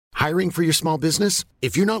Hiring for your small business?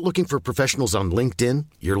 If you're not looking for professionals on LinkedIn,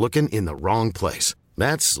 you're looking in the wrong place.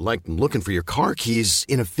 That's like looking for your car keys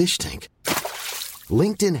in a fish tank.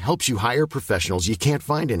 LinkedIn helps you hire professionals you can't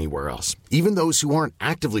find anywhere else, even those who aren't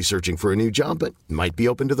actively searching for a new job but might be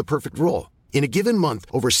open to the perfect role. In a given month,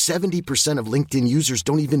 over 70% of LinkedIn users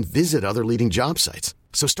don't even visit other leading job sites.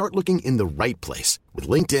 So start looking in the right place. With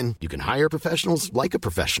LinkedIn, you can hire professionals like a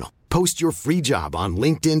professional. Post your free job on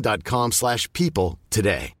linkedin.com/people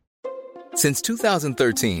today. Since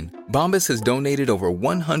 2013, Bombas has donated over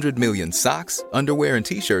 100 million socks, underwear, and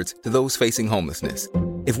T-shirts to those facing homelessness.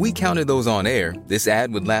 If we counted those on air, this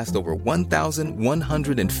ad would last over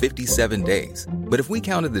 1,157 days. But if we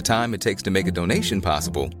counted the time it takes to make a donation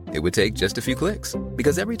possible, it would take just a few clicks.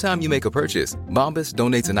 Because every time you make a purchase, Bombas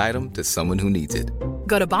donates an item to someone who needs it.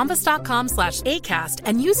 Go to bombas.com/ACAST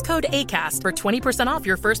and use code ACAST for 20% off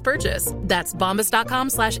your first purchase. That's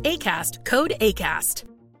bombas.com/ACAST, code ACAST.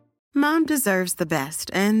 Mom deserves the best,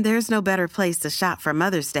 and there's no better place to shop for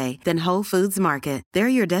Mother's Day than Whole Foods Market. They're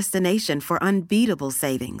your destination for unbeatable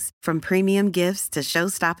savings, from premium gifts to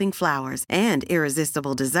show-stopping flowers and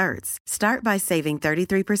irresistible desserts. Start by saving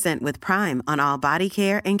 33% with Prime on all body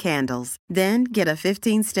care and candles. Then get a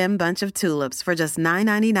 15-stem bunch of tulips for just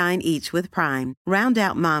 $9.99 each with Prime. Round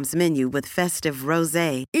out Mom's menu with festive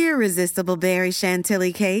rosé, irresistible berry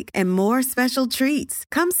chantilly cake, and more special treats.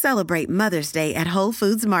 Come celebrate Mother's Day at Whole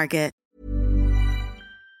Foods Market.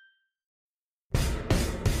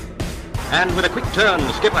 And with a quick turn,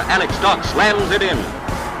 skipper Alex Dock slams it in.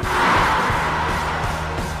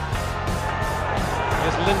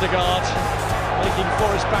 There's Lindegaard making for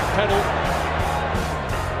his back pedal.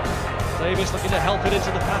 Davis looking to help it into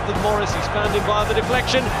the path of Morris. He's found him via the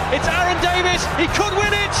deflection. It's Aaron Davis. He could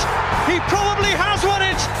win it. He probably has won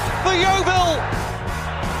it for Yeovil.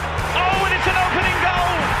 Oh, and it's an opening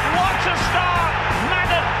goal. What a start.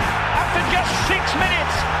 Madden, after just 6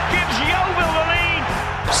 minutes, gives Yeovil the lead.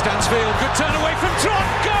 Stansfield, good turn away from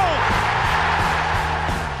Trot, goal!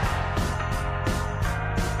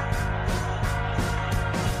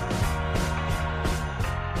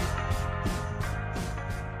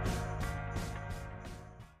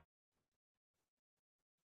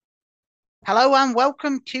 Hello and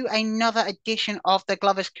welcome to another edition of the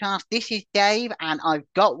Glovers Cast. This is Dave and I've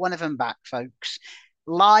got one of them back, folks.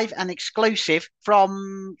 Live and exclusive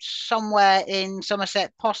from somewhere in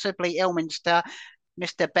Somerset, possibly Ilminster.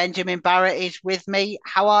 Mr. Benjamin Barrett is with me.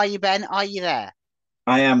 How are you, Ben? Are you there?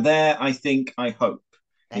 I am there. I think. I hope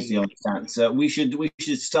is the honest answer. We should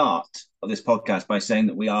start this podcast by saying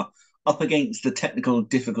that we are up against the technical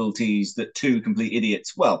difficulties that two complete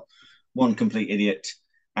idiots, well, one complete idiot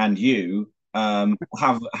and you have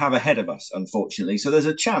ahead of us, unfortunately. So there's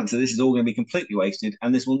a chance that this is all going to be completely wasted,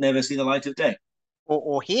 and this will never see the light of day,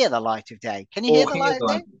 or hear the light of day. Can you hear the light of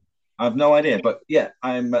day? I have no idea, but yeah,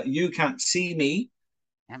 I'm. You can't see me.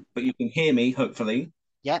 But you can hear me, hopefully.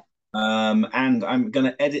 Yep. And I'm going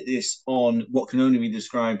to edit this on what can only be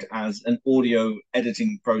described as an audio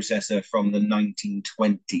editing processor from the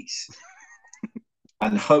 1920s.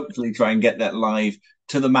 And hopefully try and get that live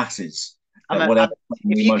to the masses. If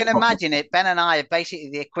you can imagine it, Ben and I are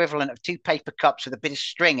basically the equivalent of two paper cups with a bit of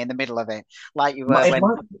string in the middle of it. Like you were.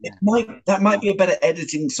 That might be a better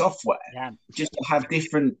editing software. Yeah. Just to have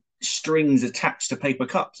different strings attached to paper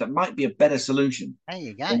cups. That might be a better solution. There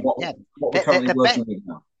you go. What we're currently working with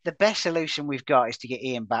now. The best solution we've got is to get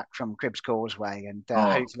Ian back from Cribbs Causeway, and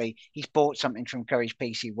hopefully he's bought something from Curry's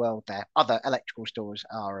PC World there. Other electrical stores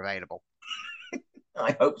are available.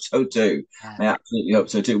 I hope so too. I absolutely hope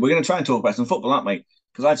so too. We're going to try and talk about some football, aren't we?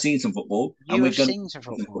 Because I've seen some football. You've seen some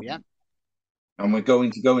football, yeah. And we're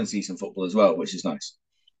going to go and see some football as well, which is nice.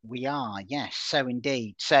 We are, yes, so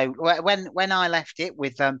indeed. So when I left it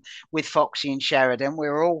with Foxy and Sheridan, we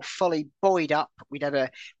were all fully buoyed up. We'd had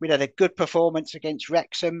a good performance against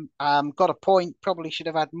Wrexham. Got a point. Probably should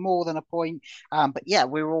have had more than a point. But yeah,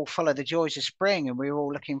 we were all full of the joys of spring, and we were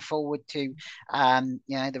all looking forward to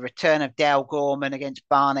the return of Dale Gorman against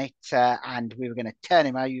Barnet, and we were going to turn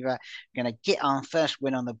him over, going to get our first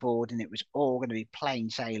win on the board, and it was all going to be plain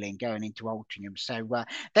sailing going into Altrincham. So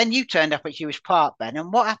then you turned up at Hewish Park, Ben,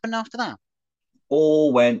 and what happened after that?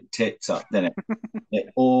 All went tits up, didn't it? It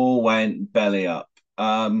all went belly up.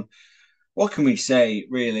 What can we say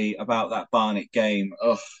really about that Barnet game?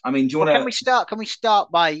 I mean, do you want to? Can we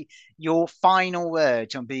start by your final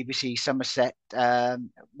words on BBC Somerset?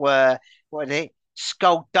 What is it?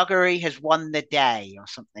 Skullduggery has won the day, or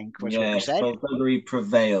something. Yeah, skullduggery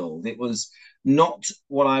prevailed. It was not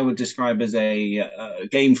what I would describe as a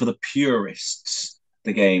game for the purists.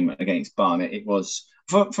 The game against Barnet, it was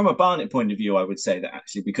from a Barnet point of view, I would say that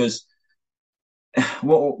actually, because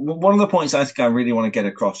one of the points I think I really want to get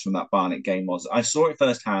across from that Barnet game was I saw it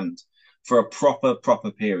firsthand for a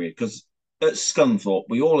proper period, because at Scunthorpe,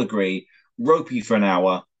 we all agree, ropey for an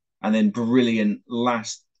hour and then brilliant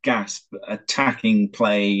last gasp attacking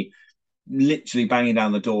play, literally banging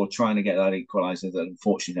down the door, trying to get that equaliser that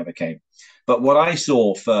unfortunately never came. But what I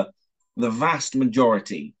saw for the vast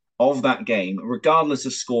majority of that game, regardless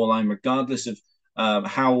of scoreline, regardless of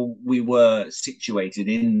how we were situated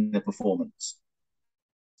in the performance,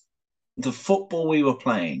 the football we were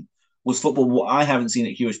playing was football I haven't seen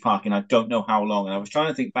at Hewish Park in I don't know how long. And I was trying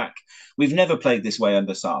to think back. We've never played this way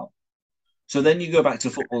under Sal. So then you go back to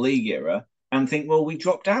Football League era and think, well, we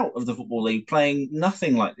dropped out of the Football League playing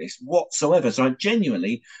nothing like this whatsoever. So I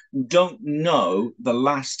genuinely don't know the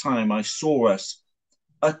last time I saw us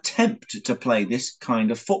attempt to play this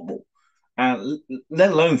kind of football,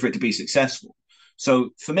 let alone for it to be successful. So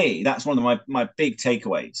for me, that's one of my big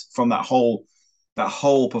takeaways from that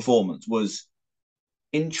whole performance was,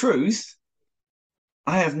 in truth,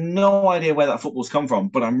 I have no idea where that football's come from,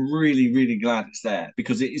 but I'm really, really glad it's there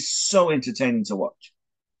because it is so entertaining to watch.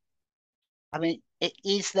 I mean,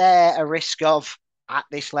 is there a risk of, at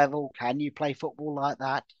this level, can you play football like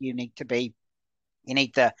that? You need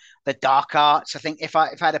the dark arts. I think if I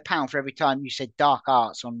had £1 for every time you said dark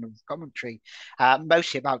arts on the commentary,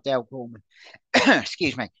 mostly about Dale Gorman,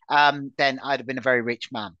 excuse me, then I'd have been a very rich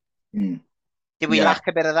man. Did we lack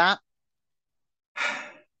a bit of that?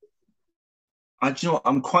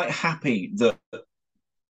 I'm quite happy that.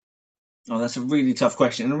 Oh, that's a really tough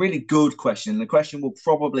question and a really good question. The question we'll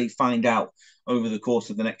probably find out over the course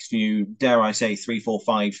of the next few, dare I say, 3, 4,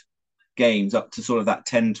 5 games up to sort of that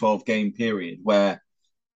 10, 12 game period where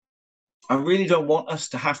I really don't want us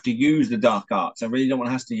to have to use the dark arts. I really don't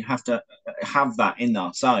want us to have that in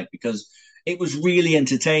our side because it was really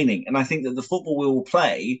entertaining. And I think that the football we will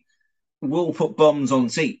play will put bums on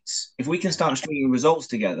seats. If we can start stringing results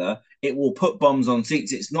together, it will put bums on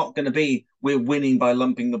seats. It's not going to be we're winning by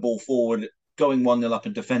lumping the ball forward, going 1-0 up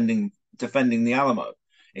and defending the Alamo.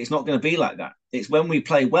 It's not going to be like that. It's when we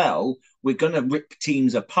play well, we're going to rip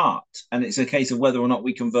teams apart. And it's a case of whether or not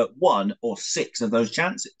we convert 1 or 6 of those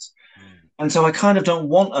chances. And so I kind of don't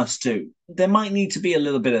want us to. There might need to be a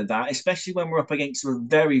little bit of that, especially when we're up against the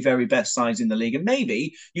very, very best sides in the league. And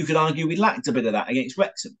maybe you could argue we lacked a bit of that against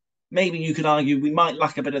Wrexham. Maybe you could argue we might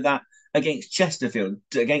lack a bit of that against Chesterfield,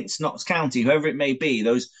 against Notts County, whoever it may be,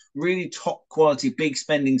 those really top quality, big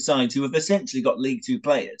spending sides who have essentially got League Two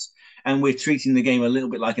players. And we're treating the game a little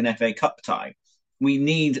bit like an FA Cup tie.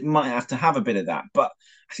 Might have to have a bit of that. But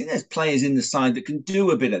I think there's players in the side that can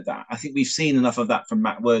do a bit of that. I think we've seen enough of that from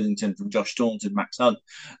Matt Worthington, from Josh Staunton, Max Hunt,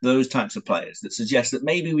 those types of players that suggest that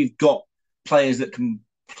maybe we've got players that can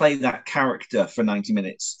play that character for 90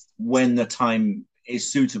 minutes when the time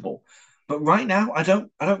is suitable. But right now, I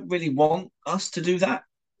don't really want us to do that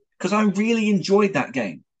because I really enjoyed that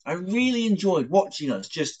game. I really enjoyed watching us.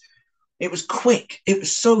 It was quick. It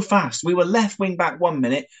was so fast. We were left wing back 1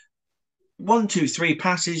 minute, 1, 2, 3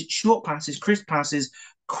 passes, short passes, crisp passes,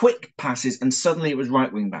 quick passes, and suddenly it was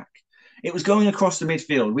right wing back. It was going across the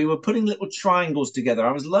midfield. We were putting little triangles together.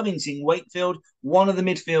 I was loving seeing Wakefield, one of the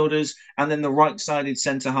midfielders, and then the right-sided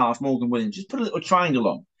centre half, Morgan Williams, just put a little triangle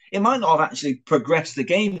on. It might not have actually progressed the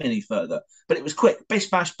game any further, but it was quick, bish,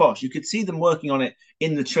 bash, bosh. You could see them working on it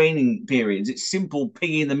in the training periods. It's simple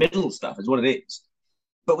piggy in the middle stuff is what it is.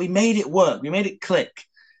 But we made it work. We made it click.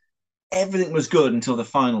 Everything was good until the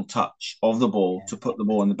final touch of the ball to put the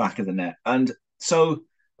ball in the back of the net. And so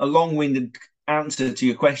a long-winded answer to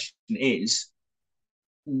your question is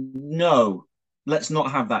no, let's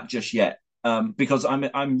not have that just yet, because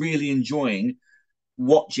I'm really enjoying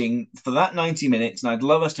watching for that 90 minutes, and I'd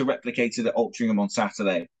love us to replicate it at Altrincham on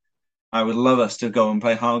Saturday. I would love us to go and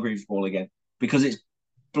play Hargreaves ball again because it's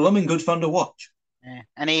blooming good fun to watch. Yeah.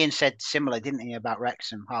 And Ian said similar, didn't he, about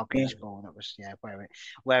Wrexham, Hargreaves ball? That was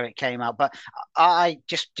where it came out. But I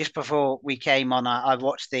just before we came on, I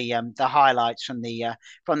watched the highlights from the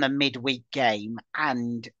midweek game,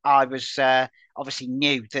 and I was obviously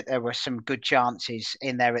knew that there were some good chances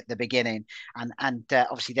in there at the beginning, and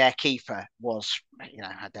obviously their keeper was,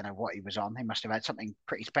 I don't know what he was on. He must have had something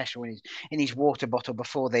pretty special in his water bottle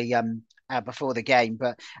before the game.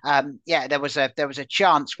 But there was a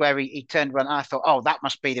chance where he turned around. And I thought, oh, that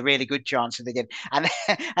must be the really good chance of the game. And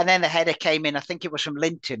then the header came in. I think it was from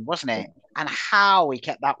Linton, wasn't it? And how he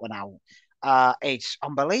kept that one out, it's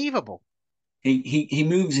unbelievable. He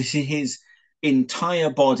moves his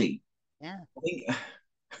entire body. Yeah, I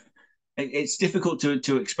think it's difficult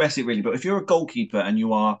to express it really, but if you're a goalkeeper and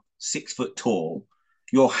you are 6 foot tall,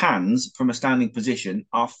 your hands from a standing position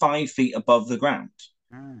are 5 feet above the ground.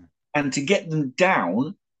 And to get them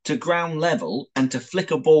down to ground level and to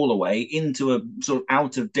flick a ball away into a sort of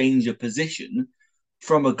out of danger position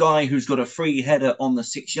from a guy who's got a free header on the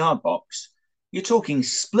 6-yard box, you're talking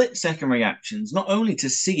split-second reactions, not only to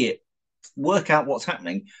see it, work out what's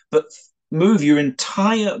happening, but move your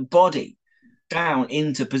entire body down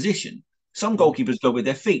into position. Some goalkeepers go with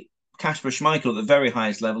their feet. Kasper Schmeichel at the very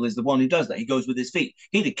highest level is the one who does that. He goes with his feet.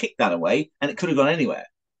 He'd have kicked that away and it could have gone anywhere.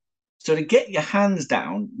 So to get your hands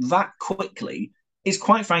down that quickly is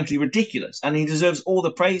quite frankly ridiculous, and he deserves all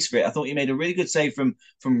the praise for it. I thought he made a really good save from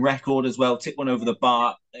Record as well, tipped one over the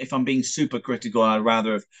bar. If I'm being super critical, I'd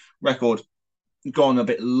rather have Record gone a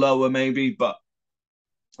bit lower maybe, but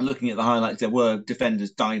looking at the highlights, there were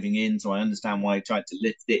defenders diving in, so I understand why he tried to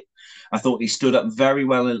lift it. I thought he stood up very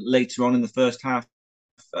well later on in the first half.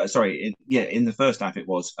 In the first half it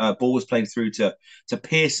was. Ball was played through to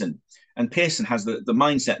Pearson, and Pearson has the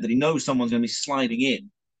mindset that he knows someone's going to be sliding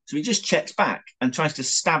in. So he just checks back and tries to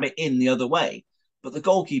stab it in the other way. But the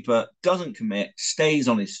goalkeeper doesn't commit, stays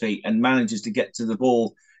on his feet and manages to get to the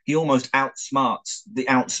ball. He almost outsmarts the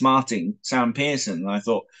outsmarting Sam Pearson. And I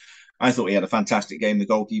thought he had a fantastic game, the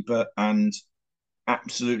goalkeeper, and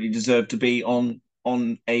absolutely deserved to be on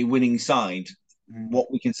a winning side.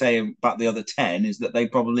 What we can say about the other 10 is that they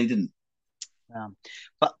probably didn't.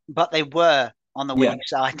 But they were on the winning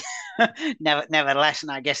side. Nevertheless,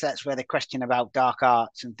 and I guess that's where the question about dark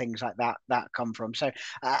arts and things like that come from. So,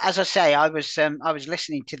 as I say, I was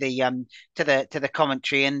listening to the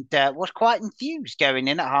commentary and was quite enthused going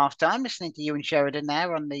in at halftime, listening to you and Sheridan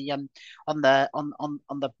there on the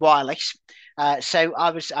wireless. So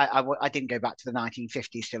I didn't go back to the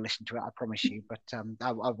 1950s to listen to it, I promise you, but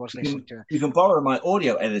I was listening to it. You can borrow my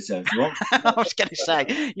audio editor if you want. I was going to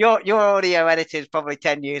say your audio editor is probably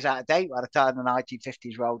 10 years out of date by the time the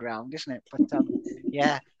 1950s rolled around, isn't it? But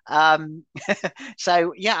yeah.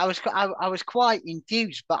 So yeah, I was quite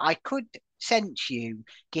enthused, but I could sense you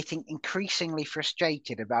getting increasingly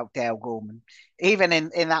frustrated about Dale Gorman, even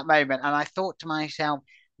in that moment. And I thought to myself,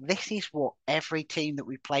 this is what every team that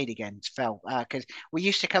we played against felt, because we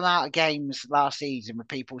used to come out of games last season with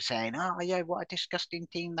people saying, "Oh yeah, what a disgusting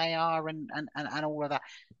team they are," and all of that.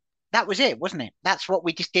 That was it, wasn't it? That's what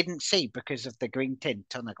we just didn't see because of the green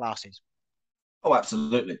tint on the glasses. Oh,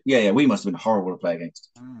 absolutely. Yeah. We must have been horrible to play against.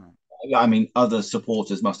 I mean, other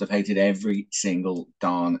supporters must have hated every single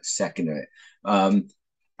darn second of it.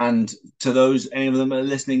 And to any of them that are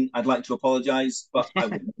listening, I'd like to apologise, but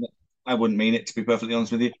I wouldn't mean it, to be perfectly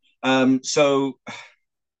honest with you. So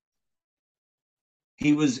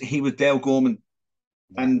he was Dale Gorman,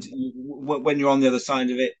 and when you're on the other side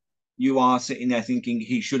of it, you are sitting there thinking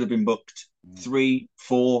he should have been booked 3,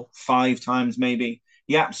 4, 5 times maybe.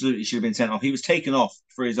 He absolutely should have been sent off. He was taken off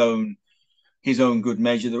for his own good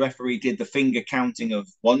measure. The referee did the finger counting of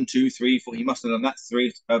 1, 2, 3, 4. He must have done that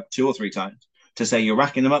 2 or 3 times to say, "You're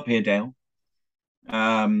racking them up here, Dale."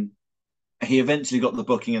 He eventually got the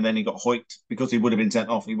booking, and then he got hoiked because he would have been sent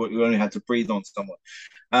off. He only had to breathe on someone.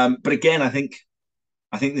 But again, I think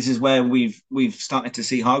this is where we've started to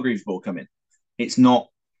see Hargreaves' ball come in. It's not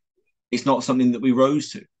something that we rose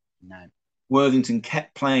to. No. Worthington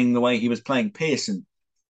kept playing the way he was playing. Pearson,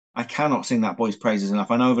 I cannot sing that boy's praises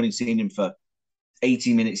enough. I know I've only seen him for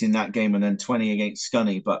 80 minutes in that game and then 20 against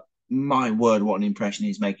Scunny, but my word, what an impression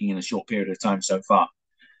he's making in a short period of time so far.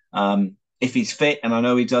 If he's fit, and I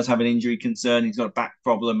know he does have an injury concern, he's got a back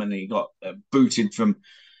problem, and he got booted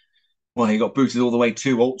all the way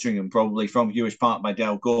to Altrincham, probably from Hewish Park by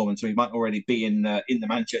Dale Gorman, so he might already be in the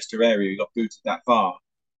Manchester area. He got booted that far.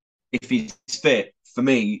 If he's fit, for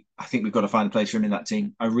me, I think we've got to find a place for him in that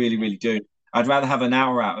team. I really, really do. I'd rather have an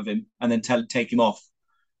hour out of him and then take him off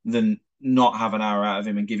than not have an hour out of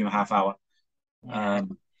him and give him a half hour. Yeah. I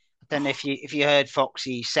don't know if you heard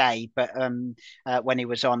Foxy say, but when he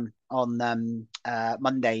was on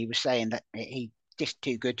Monday, he was saying that he's just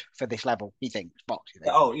too good for this level. He thinks Foxy.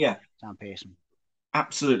 Oh yeah, Sam Pearson.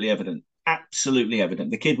 Absolutely evident.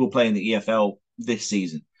 The kid will play in the EFL this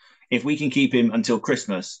season. If we can keep him until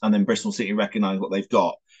Christmas and then Bristol City recognise what they've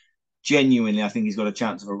got, genuinely, I think he's got a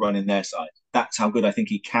chance of a run in their side. That's how good I think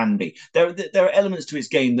he can be. There are elements to his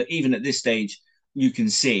game that even at this stage you can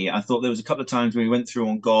see. I thought there was a couple of times where he went through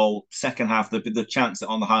on goal, second half, the chance that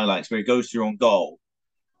on the highlights where he goes through on goal,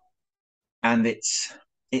 and it's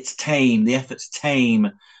tame. The effort's tame.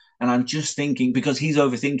 And I'm just thinking, because he's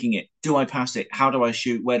overthinking it, do I pass it? How do I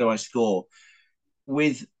shoot? Where do I score?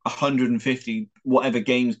 With 150 whatever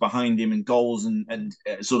games behind him and goals and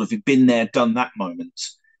sort of been there, done that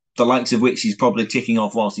moments, the likes of which he's probably ticking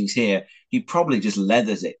off whilst he's here, he probably just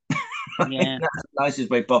leathers it. Yeah. That's the nicest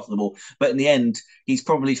way possible. But in the end, he's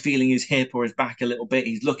probably feeling his hip or his back a little bit.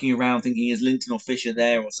 He's looking around thinking, is Linton or Fisher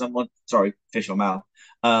there or someone? Sorry, Fisher or Mal.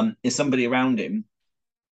 Is somebody around him?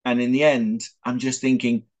 And in the end, I'm just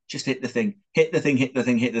thinking, just hit the thing, hit the thing, hit the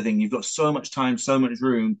thing, hit the thing. You've got so much time, so much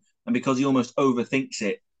room. And because he almost overthinks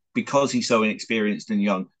it, because he's so inexperienced and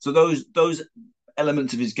young. So those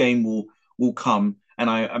elements of his game will come. And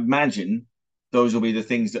I imagine those will be the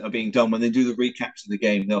things that are being done when they do the recaps of the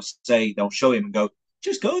game. They'll show him and go,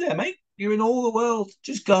 just go there, mate. You're in all the world.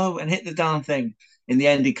 Just go and hit the darn thing. In the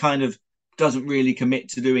end, he kind of doesn't really commit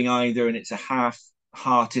to doing either. And it's a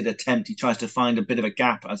half-hearted attempt. He tries to find a bit of a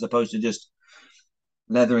gap as opposed to just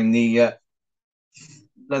leathering the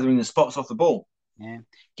spots off the ball. Yeah.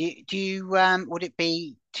 Do you would it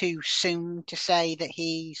be too soon to say that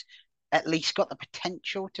he's at least got the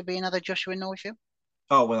potential to be another Joshua Neufeld?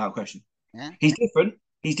 Oh, without question. Yeah. He's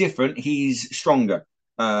different. He's stronger,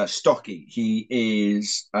 stocky. He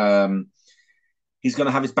is. He's going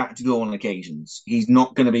to have his back to goal on occasions. He's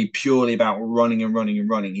not going to be purely about running and running and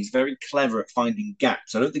running. He's very clever at finding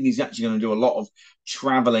gaps. I don't think he's actually going to do a lot of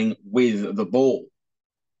traveling with the ball,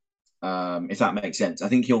 if that makes sense. I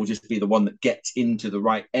think he'll just be the one that gets into the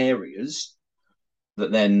right areas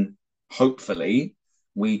that then hopefully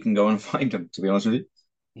we can go and find him, to be honest with you.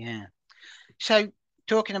 Yeah. So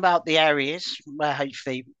talking about the areas where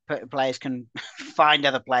hopefully players can find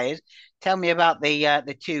other players, tell me about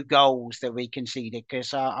the 2 goals that we conceded,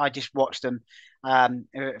 because I just watched them,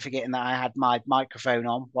 forgetting that I had my microphone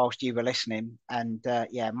on whilst you were listening, and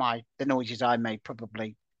the noises I made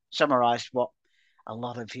probably summarised what a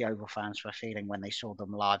lot of Yeovil fans were feeling when they saw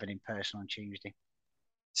them live and in person on Tuesday.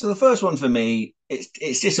 So the first one for me,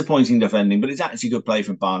 it's disappointing defending, but it's actually good play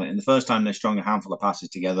from Barnett. And the first time they strung a handful of passes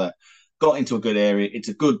together, got into a good area. It's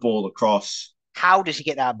a good ball across. How does he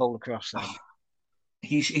get that ball across, though?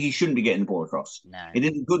 He shouldn't be getting the ball across. No. It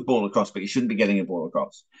is a good ball across, but he shouldn't be getting a ball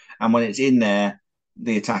across. And when it's in there,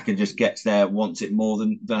 the attacker just gets there, wants it more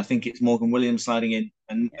than I think it's Morgan Williams sliding in.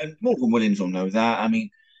 And Morgan Williams will know that. I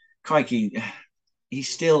mean, crikey, he's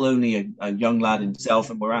still only a young lad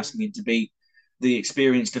himself, and we're asking him to be the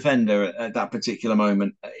experienced defender at that particular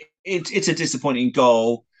moment. It's a disappointing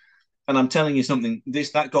goal. And I'm telling you something,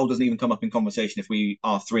 that goal doesn't even come up in conversation if we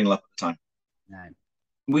are 3-0 up at the time. No.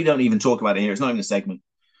 We don't even talk about it here. It's not even a segment,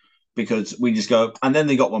 because we just go, and then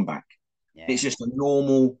they got one back. Yeah. It's just a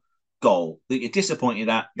normal goal that you're disappointed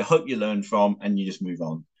at, you hope you learn from, and you just move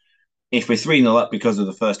on. If we're 3-0 up because of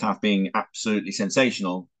the first half being absolutely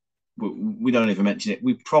sensational, we don't even mention it.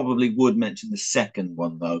 We probably would mention the second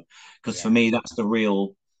one, though, because for me, that's the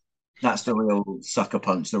real sucker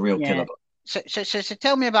punch, the real killer. So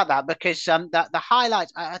tell me about that, because the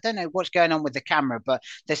highlights, I don't know what's going on with the camera, but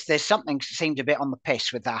there's something seemed a bit on the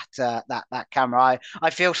piss with that camera. I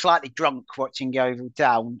feel slightly drunk watching Yeovil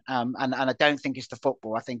down, and I don't think it's the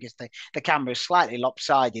football. I think it's the camera is slightly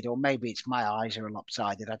lopsided, or maybe it's my eyes are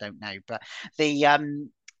lopsided. I don't know, but the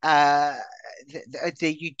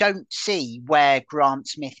you don't see where Grant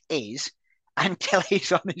Smith is until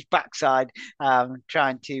he's on his backside,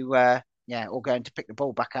 trying to. Or going to pick the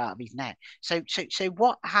ball back out of his net. So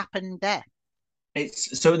what happened there?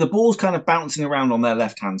 So the ball's kind of bouncing around on their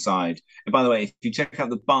left-hand side. And by the way, if you check out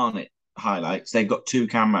the Barnet highlights, they've got 2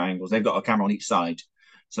 camera angles. They've got a camera on each side.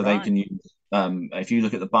 So they can use, if you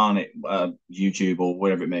look at the Barnet YouTube or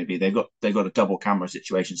whatever it may be, they've got a double camera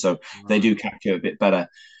situation. So they do capture a bit better.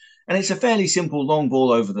 And it's a fairly simple long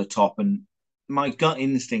ball over the top. And my gut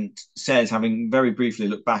instinct says, having very briefly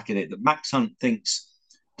looked back at it, that Max Hunt thinks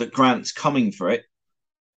that Grant's coming for it,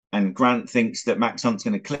 and Grant thinks that Max Hunt's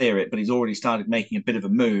going to clear it, but he's already started making a bit of a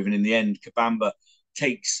move, and in the end, Kabamba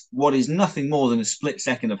takes what is nothing more than a split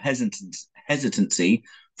second of hesitancy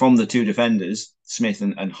from the 2 defenders, Smith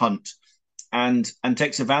and Hunt, and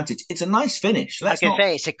takes advantage. It's a nice finish. Say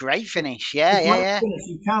it's a great finish. Yeah. Finish.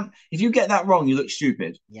 You can't, if you get that wrong, you look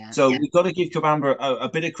stupid. We've got to give Kabamba a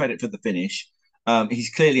bit of credit for the finish. He's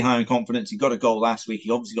clearly high on confidence. He got a goal last week. He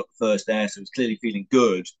obviously got the first there, so he's clearly feeling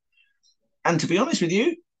good. And to be honest with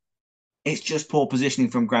you, it's just poor positioning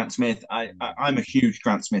from Grant Smith. I'm a huge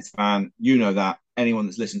Grant Smith fan. You know that. Anyone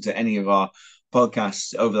that's listened to any of our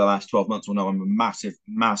podcasts over the last 12 months will know I'm a massive,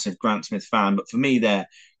 massive Grant Smith fan. But for me there,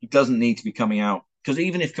 he doesn't need to be coming out, because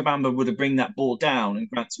even if Kabamba were to bring that ball down and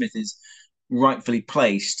Grant Smith is rightfully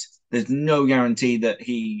placed, there's no guarantee that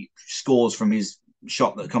he scores from his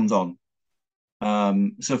shot that comes on.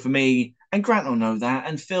 So for me, and Grant will know that,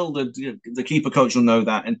 and Phil, the keeper coach, will know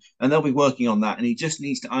that, and they'll be working on that. And he just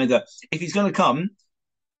needs to either, if he's going to come,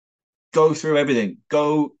 go through everything,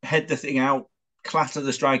 go head the thing out, clatter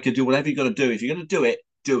the striker, do whatever you got to do. If you're going to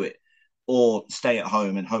do it, or stay at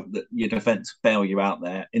home and hope that your defence bail you out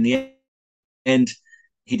there. In the end,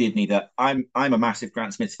 he did neither. I'm a massive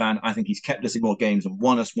Grant Smith fan. I think he's kept us in more games and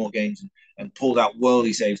won us more games and pulled out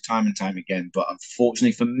worldly saves time and time again. But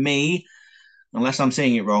unfortunately for me, unless I'm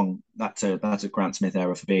seeing it wrong, that's a Grant Smith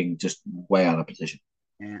error for being just way out of position.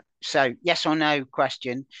 Yeah. So, yes or no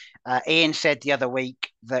question. Ian said the other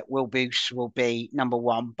week that Will Boos will be number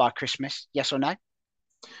one by Christmas. Yes or no?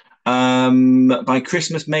 By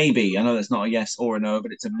Christmas, maybe. I know that's not a yes or a no,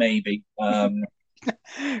 but it's a maybe.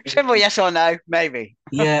 Simple yes or no, maybe.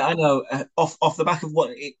 Yeah, I know. Off the back of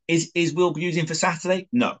what is Will using for Saturday?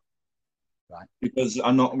 No, right? Because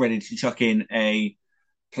I'm not ready to chuck in a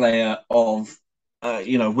player of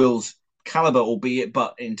Will's caliber, albeit,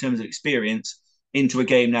 but in terms of experience, into a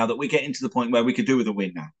game now that we're getting to the point where we could do with a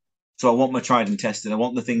win now. So I want my tried and tested. I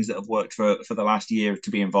want the things that have worked for the last year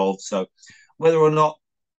to be involved. So whether or not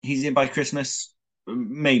he's in by Christmas,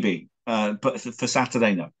 maybe. But for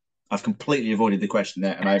Saturday, no. I've completely avoided the question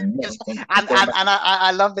there, and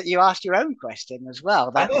I love that you asked your own question as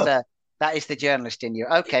well. That is the journalist in you.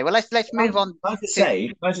 Okay, well let's move on. Can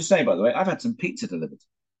I just say, by the way, I've had some pizza delivered.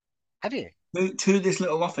 Have you? To this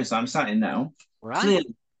little office I'm sat in now. Right.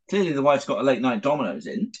 Clearly, the wife's got a late night Domino's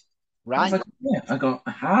in. Right. I got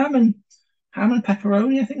ham and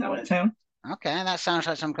pepperoni. I think that went to town. Okay, that sounds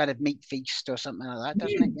like some kind of meat feast or something like that,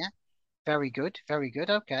 doesn't it? Yeah. Very good. Very good.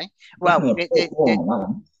 Okay. Well, it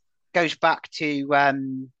goes back to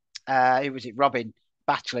who was it? Robin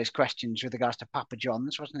Batchelor's questions with regards to Papa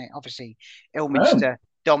John's, wasn't it? Obviously, Ilminster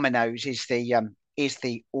Domino's is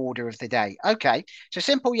the order of the day. Okay, so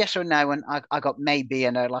simple yes or no, and I got maybe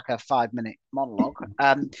in a 5-minute monologue.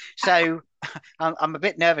 So I'm a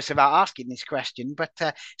bit nervous about asking this question, but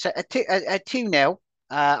so a 2-0.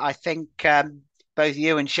 I think both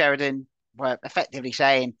you and Sheridan were effectively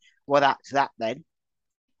saying, well, that's that then.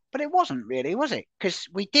 But it wasn't really, was it? Because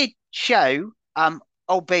we did show,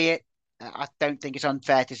 albeit I don't think it's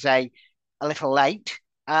unfair to say a little late,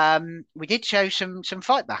 we did show some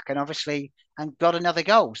fight back and got another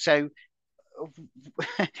goal. So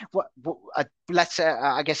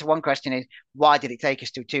I guess one question is, why did it take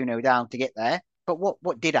us to 2-0 down to get there? But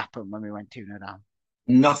what did happen when we went 2-0 down?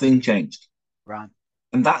 Nothing changed. Right.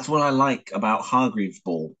 And that's what I like about Hargreaves'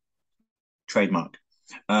 ball, trademark,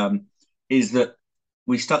 is that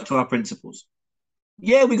we stuck to our principles.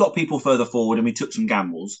 Yeah, we got people further forward and we took some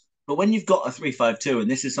gambles. But when you've got a 3-5-2,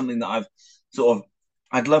 and this is something that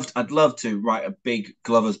I'd love to write a big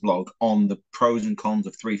Glover's blog on the pros and cons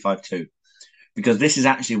of 3-5-2, because this is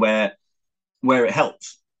actually where it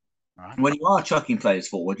helps. Right. When you are chucking players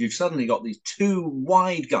forward, you've suddenly got these two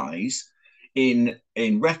wide guys in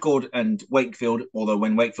Record and Wakefield, although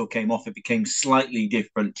when Wakefield came off, it became slightly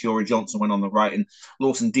different. Tiori Johnson went on the right and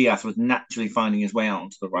Lawson Diaz was naturally finding his way out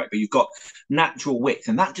onto the right. But you've got natural width,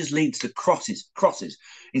 and that just leads to crosses.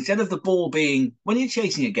 Instead of the ball being, when you're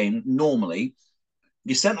chasing a game, normally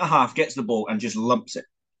your centre-half gets the ball and just lumps it,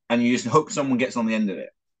 and you just hope someone gets on the end of it.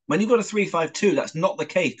 When you've got a 3-5-2, that's not the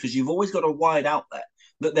case, because you've always got a wide outlet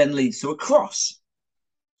that then leads to a cross.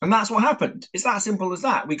 And that's what happened. It's that simple as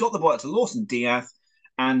that. We got the ball out to Lawson Diaz,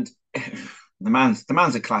 and the man's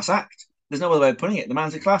a class act. There's no other way of putting it. The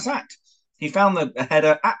man's a class act. He found the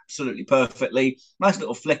header absolutely perfectly. Nice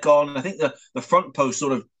little flick on. I think the front post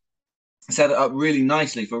sort of set it up really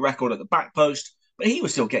nicely for Record at the back post. But he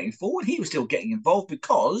was still getting forward. He was still getting involved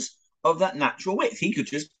because of that natural width. He could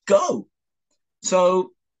just go. So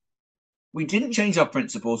we didn't change our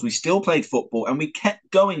principles. We still played football, and we kept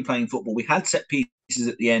going playing football. We had set pieces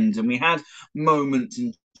at the end, and we had moments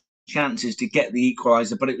and chances to get the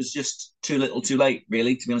equaliser, but it was just too little too late,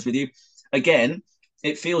 really, to be honest with you. Again,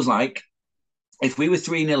 it feels like if we were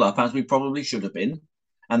 3-0 up, as we probably should have been,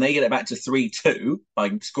 and they get it back to 3-2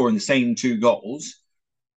 by scoring the same two goals,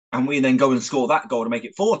 and we then go and score that goal to make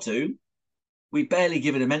it 4-2, we barely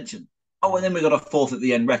give it a mention. Oh, and then we got a fourth at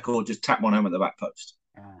the end. Record just tap one home at the back post.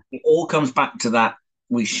 It all comes back to that.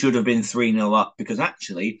 We should have been 3-0 up, because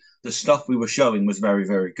actually the stuff we were showing was very,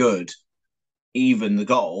 very good. Even the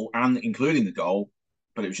goal, and including the goal,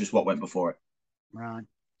 but it was just what went before it. Right.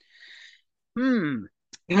 You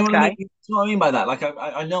know what I mean? You know what I mean by that? Like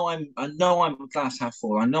I know I'm glass half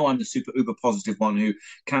full. I know I'm the super uber positive one who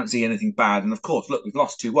can't see anything bad. And of course, look, we've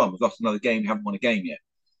lost 2-1. We've lost another game. We haven't won a game yet.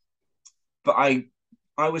 But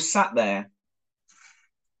I was sat there,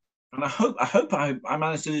 and I hope I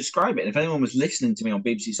managed to describe it. If anyone was listening to me on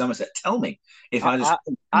BBC Somerset, tell me if I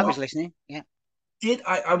was listening. Yeah.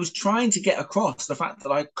 I was trying to get across the fact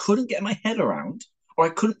that I couldn't get my head around, or I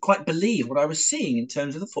couldn't quite believe what I was seeing in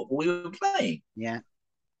terms of the football we were playing. Yeah.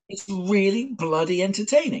 It's really bloody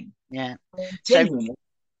entertaining. Yeah. Genuinely.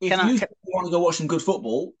 if you want to go watch some good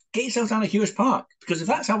football, get yourself down to Huish Park, because if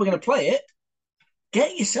that's how we're going to play it,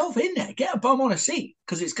 get yourself in there, get a bum on a seat,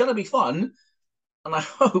 because it's going to be fun. And I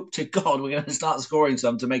hope to God we're going to start scoring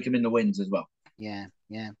some to make them in the wins as well. Yeah.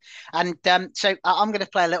 And so I'm going to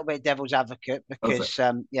play a little bit of devil's advocate because,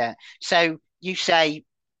 So you say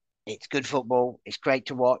it's good football, it's great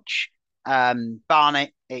to watch.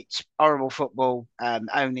 Barnet, it's horrible football.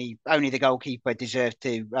 Only the goalkeeper deserved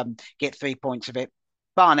to get 3 points of it.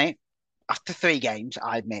 Barnet, after 3 games,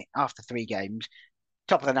 I admit,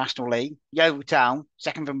 top of the National League. Yeovil Town,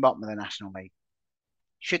 second from bottom of the National League.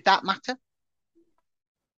 Should that matter?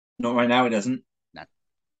 Not right now, it doesn't. No.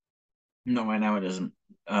 Not right now, it doesn't.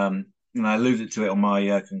 And I alluded to it on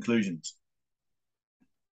my conclusions.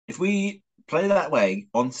 If we play that way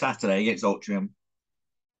on Saturday against Altrincham,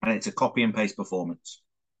 and it's a copy and paste performance,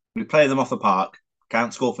 we play them off the park,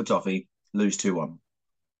 can't score for toffee, lose 2-1.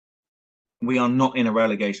 We are not in a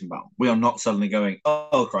relegation battle. We are not suddenly going,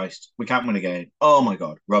 oh Christ, we can't win a game. Oh my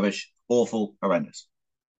God, rubbish, awful, horrendous.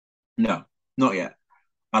 No, not yet.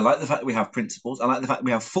 I like the fact that we have principles. I like the fact that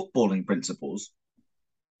we have footballing principles.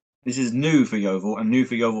 This is new for Yeovil and new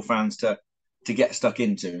for Yeovil fans to get stuck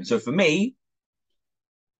into. And so for me,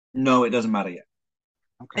 no, it doesn't matter yet.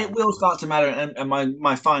 Okay. It will start to matter. And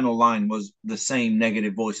my final line was the same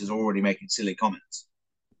negative voices already making silly comments.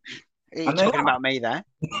 Are you talking about me there?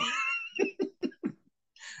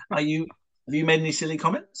 Have you made any silly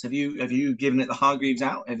comments? Have you given it the Hargreaves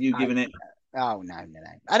out? Have you given it? Oh no!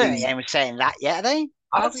 I don't think anyone's saying that yet, are they?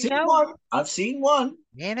 I've seen one.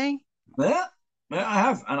 Really? Yeah, I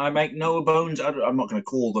have, and I make no bones. I'm not going to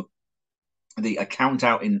call the account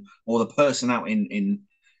out or the person out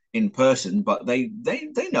in person, but they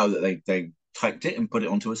know that they typed it and put it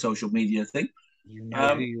onto a social media thing. You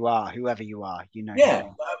know who you are, whoever you are. You know. Yeah,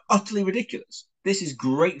 utterly ridiculous. This is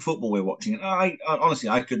great football we're watching. I honestly,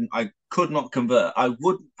 I could not convert. I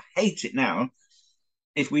would hate it now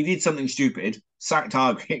if we did something stupid, sacked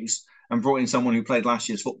Hargreaves, and brought in someone who played last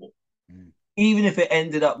year's football. Even if it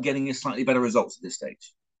ended up getting us slightly better results at this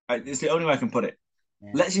stage. It's the only way I can put it.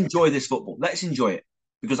 Yeah. Let's enjoy this football. Let's enjoy it.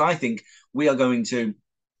 Because I think we are going to...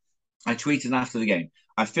 I tweeted after the game,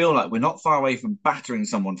 I feel like we're not far away from battering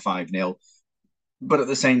someone 5-0, but at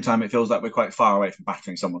the same time, it feels like we're quite far away from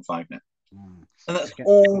battering someone 5-0. And that's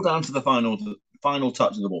all down to the final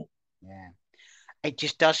touch of the ball. Yeah. It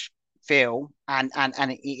just does feel, and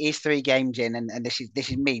it is 3 games in, and this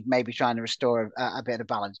is me maybe trying to restore a bit of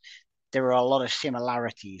balance. There are a lot of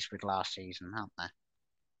similarities with last season, aren't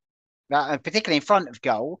there? Particularly in front of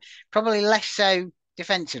goal, probably less so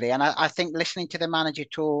defensively. And I think listening to the manager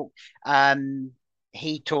talk,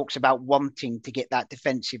 he talks about wanting to get that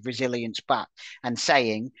defensive resilience back and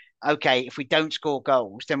saying, okay, if we don't score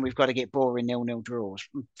goals, then we've got to get boring 0-0 draws.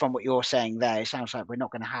 From what you're saying there, it sounds like we're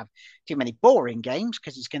not going to have too many boring games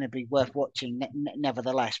because it's going to be worth watching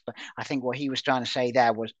nevertheless. But I think what he was trying to say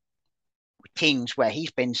there was teams where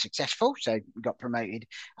he's been successful. So we got promoted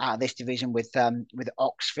out of this division with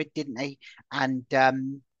Oxford, didn't he? And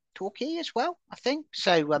Torquay as well, I think.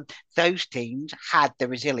 So those teams had the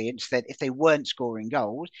resilience that if they weren't scoring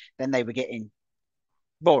goals, then they were getting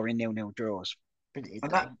boring 0-0 draws.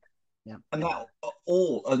 And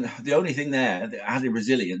the only thing there that added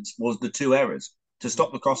resilience was the 2 errors to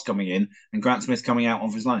stop the cross coming in and Grant Smith coming out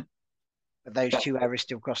off his line. But those 2 errors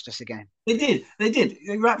still cost us the game. They did.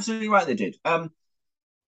 You're absolutely right. They did.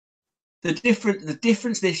 The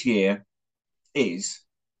difference this year is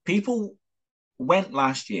people went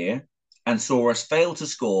last year and saw us fail to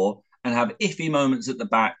score and have iffy moments at the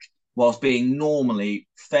back whilst being normally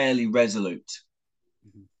fairly resolute.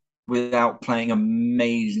 Without playing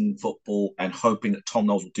amazing football and hoping that Tom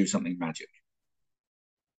Knowles will do something magic.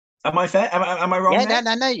 Am I fair? Am I wrong? Yeah,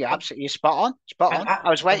 no, you're absolutely spot on. I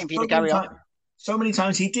was waiting for you to carry on. So many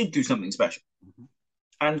times he did do something special.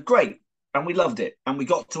 And great. And we loved it. And we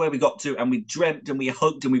got to where we got to, and we dreamt and we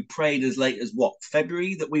hoped and we prayed as late as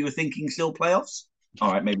February that we were thinking still playoffs?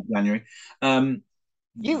 All right, maybe January.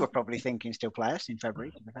 You were probably thinking still playoffs in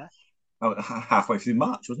February, to be fair. Oh, halfway through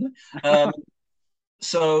March, wasn't it?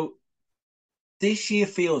 So this year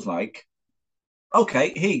feels like,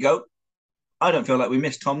 okay, here you go. I don't feel like we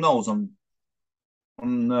missed Tom Knowles on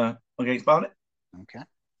against Barnet. Okay.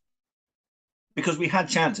 Because we had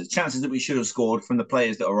chances that we should have scored from the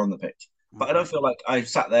players that are on the pitch. But I don't feel like I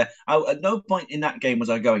sat there. At no point in that game was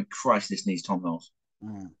I going, Christ, this needs Tom Knowles.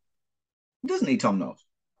 It doesn't need Tom Knowles.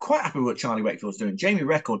 Quite happy with what Charlie Wakefield's doing. Jamie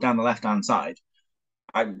Record down the left-hand side.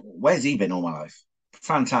 Where's he been all my life?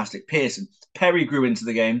 Fantastic. Pearson. Perry grew into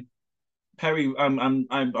the game. Perry, I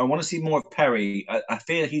want to see more of Perry. I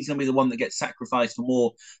fear he's going to be the one that gets sacrificed for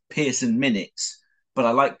more Pearson minutes but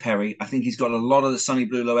I like Perry. I think he's got a lot of the Sonny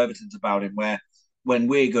Blue Low Everton's about him, where when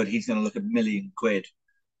we're good, he's going to look £1 million.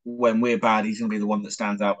 When we're bad, he's going to be the one that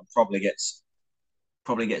stands out and probably gets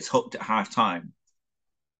hooked at half time.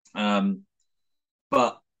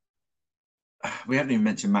 But we haven't even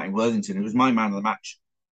mentioned Matty Worthington, who was my man of the match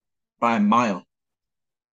by a mile.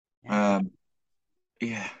 Yeah.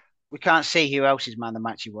 We can't see who else's man of the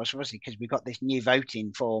match he was he? Because we got this new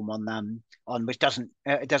voting form on which doesn't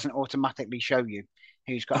automatically show you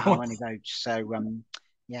who's got how many votes. So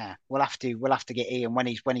yeah, we'll have to get Ian when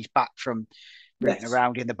he's back from rooting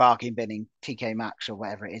around in the bargain bin in TK Maxx or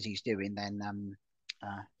whatever it is he's doing. Then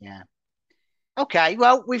yeah. Okay,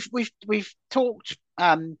 well we've talked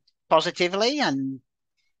positively and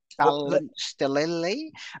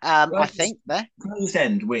balancedly. I think there. Can I just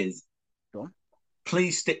end with? Go on.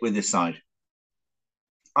 Please stick with this side.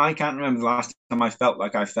 I can't remember the last time I felt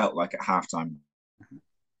like at halftime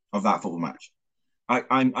of that football match.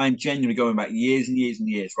 I'm genuinely going back years and years and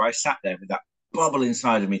years where I sat there with that bubble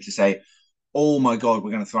inside of me to say, "Oh my God,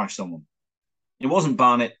 we're going to thrash someone." It wasn't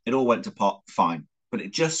Barnet. It all went to pot. Fine, but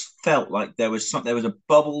it just felt like there was a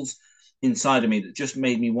bubbles inside of me that just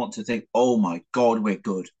made me want to think, "Oh my God, we're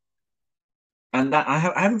good." And that I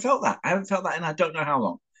haven't felt that. I haven't felt that in I don't know how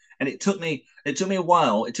long. And it took me a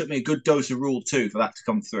while. It took me a good dose of Rule 2 for that to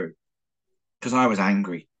come through. Because I was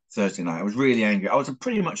angry Thursday night. I was really angry. I was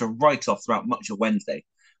pretty much a write-off throughout much of Wednesday.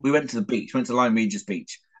 We went to the beach, went to Lyme Regis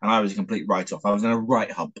Beach, and I was a complete write-off. I was in a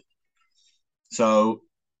right hump. So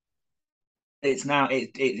it's now,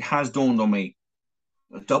 it has dawned on me,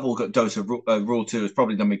 a double dose of Rule 2 has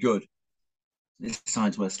probably done me good. This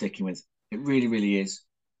side's worth sticking with. It really, really is.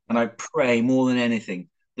 And I pray more than anything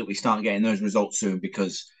that we start getting those results soon,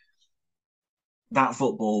 because that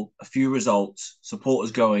football, a few results,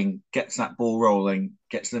 supporters going, gets that ball rolling,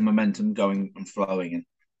 gets the momentum going and flowing. And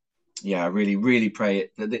yeah, I really, really pray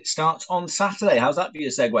that it starts on Saturday. How's that for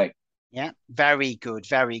your segue? Yeah, very good,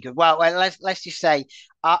 very good. Well, let's just say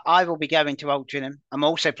I will be going to Altrincham. I'm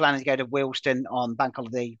also planning to go to Wilston on Bank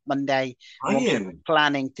Holiday Monday. Are you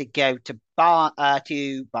planning to go to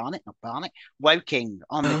Woking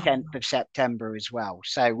on the 10th of September as well.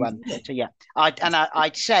 So yeah,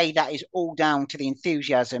 I'd say that is all down to the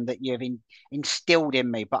enthusiasm that you've instilled in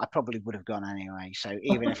me. But I probably would have gone anyway. So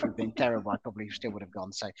even if we've been terrible, I probably still would have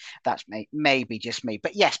gone. So that's maybe just me.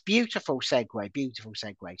 But yes, beautiful segue.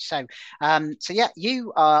 So so yeah,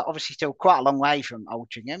 you are obviously still quite a long way from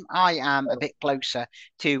Altrincham. I am a bit closer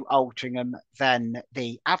to Altrincham than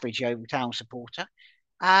the average Yeovil Town supporter.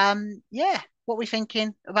 Yeah, what are we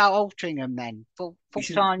thinking about Altrincham then?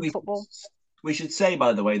 Full-time football? We should say,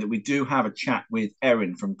 by the way, that we do have a chat with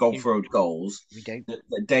Erin from Golf Road Goals. We do.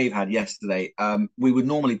 That Dave had yesterday. We would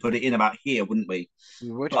normally put it in about here, wouldn't we?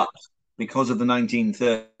 We would. But because of the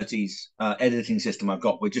 1930s editing system I've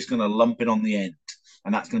got, we're just going to lump it on the end.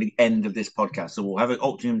 And that's going to be the end of this podcast. So we'll have an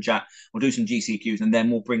Altrincham chat, we'll do some GCQs, and then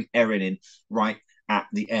we'll bring Erin in right at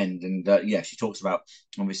the end. And yeah, she talks about,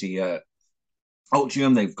 obviously,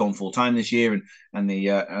 Altrincham. They've gone full time this year, and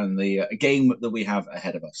the game that we have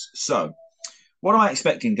ahead of us. So, what am I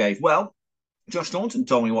expecting, Dave? Well, Josh Thornton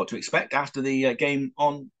told me what to expect after the game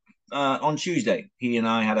on Tuesday. He and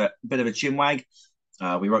I had a bit of a chinwag.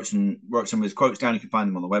 We wrote some of his quotes down. You can find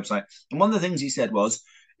them on the website. And one of the things he said was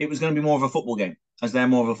it was going to be more of a football game, as they're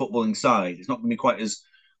more of a footballing side. It's not going to be quite as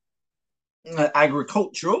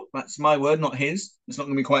agricultural. That's my word, not his. It's not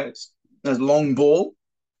going to be quite as long ball.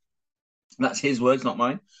 That's his words, not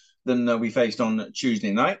mine. Than we faced on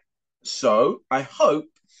Tuesday night. So I hope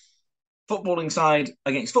footballing side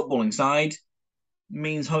against footballing side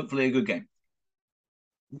means hopefully a good game.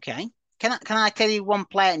 Okay. Can I tell you one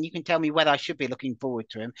player, and you can tell me whether I should be looking forward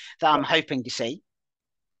to him, that I'm hoping to see?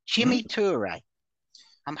 Jimmy Toure.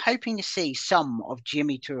 I'm hoping to see some of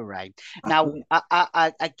Jimmy Toure. Now,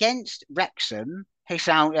 against Wrexham,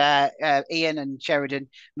 Ian and Sheridan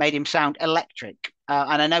made him sound electric.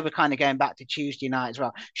 And I know we're kind of going back to Tuesday night as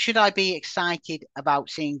well. Should I be excited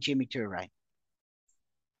about seeing Jimmy Toure?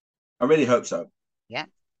 I really hope so. Yeah.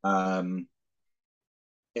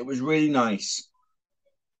 It was really nice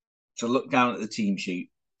to look down at the team sheet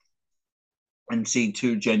and see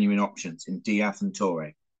two genuine options in Diath and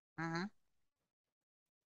Toure. Mm-hmm.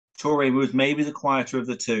 Toure was maybe the quieter of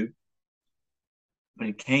the two, but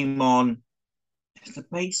he came on. It's the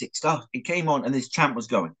basic stuff. He came on and his chant was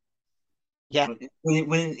going. Yeah.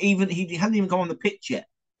 When even he hadn't even gone on the pitch yet.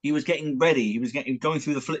 He was getting ready. He was going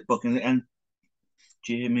through the flip book and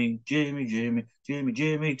Jimmy,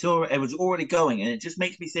 Toure. It was already going, and it just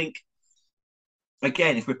makes me think.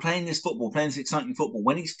 Again, if we're playing this exciting football,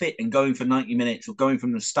 when he's fit and going for 90 minutes or going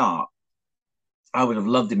from the start, I would have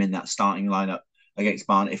loved him in that starting lineup against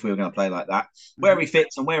Barnet if we were going to play like that. Where he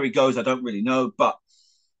fits and where he goes, I don't really know. But,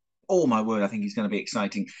 oh my word, I think he's going to be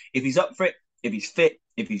exciting. If he's up for it, if he's fit,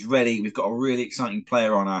 if he's ready, we've got a really exciting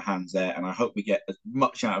player on our hands there. And I hope we get as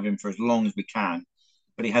much out of him for as long as we can.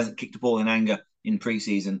 But he hasn't kicked a ball in anger in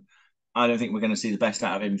pre-season. I don't think we're going to see the best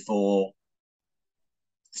out of him for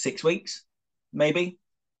 6 weeks, maybe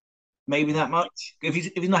that much. If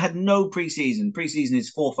he's not had no pre-season is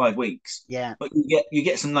 4 or 5 weeks. Yeah, but you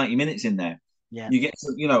get some 90 minutes in there. Yeah, you get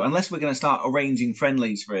some, unless we're going to start arranging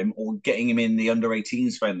friendlies for him or getting him in the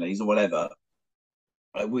under-18s friendlies or whatever.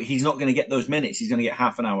 He's not going to get those minutes. He's going to get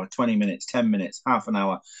half an hour, 20 minutes, 10 minutes, half an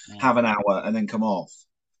hour, have an hour, and then come off.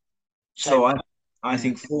 So I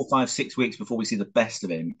think 4, 5, 6 weeks before we see the best of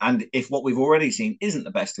him. And if what we've already seen isn't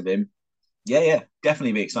the best of him,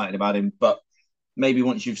 definitely be excited about him. But maybe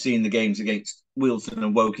once you've seen the games against Wilson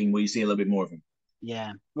and Woking, will you see a little bit more of him?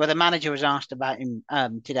 Yeah. Well, the manager was asked about him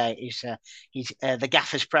today. He's the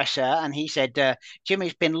gaffer's presser, and he said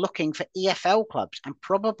Jimmy's been looking for EFL clubs and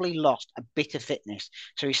probably lost a bit of fitness.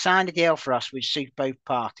 So he signed a deal for us which suits both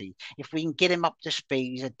parties. If we can get him up to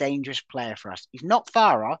speed, he's a dangerous player for us. He's not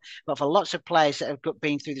far off, but for lots of players that have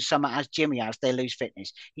been through the summer as Jimmy has, they lose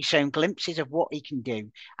fitness. He's shown glimpses of what he can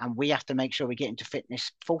do, and we have to make sure we get into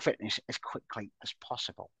full fitness as quickly as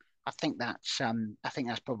possible. I think that's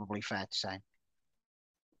probably fair to say.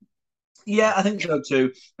 Yeah, I think so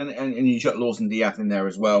too. And you got Lawson Diath in there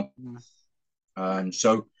as well.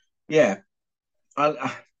 So, yeah,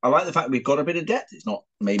 I like the fact we've got a bit of depth. It's not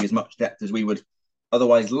maybe as much depth as we would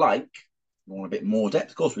otherwise like. We want a bit more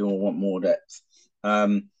depth. Of course, we all want more depth.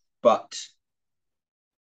 But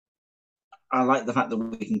I like the fact that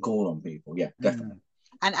we can call on people. Yeah, definitely.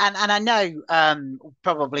 And I know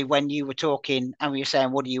probably when you were talking and we were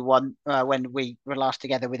saying, what do you want when we were last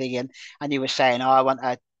together with Ian, and you were saying, I want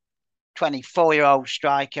a 24-year-old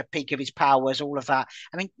striker, peak of his powers, all of that.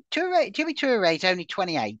 I mean, Jimmy Toure is only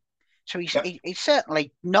 28, so he's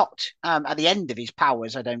certainly not at the end of his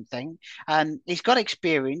powers, I don't think. He's got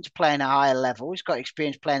experience playing at a higher level. He's got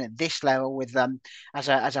experience playing at this level with as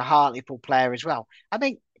a Hartlepool player as well. I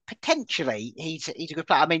mean, potentially he's a good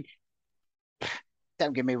player. I mean,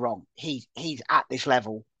 don't get me wrong, he's at this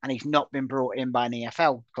level and he's not been brought in by an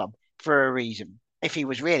EFL club for a reason. If he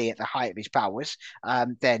was really at the height of his powers,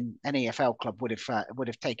 then an EFL club would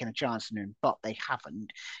have taken a chance on him, but they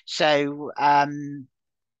haven't. So,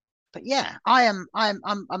 but yeah, I'm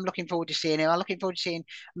looking forward to seeing him. I'm looking forward to seeing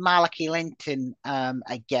Malachi Linton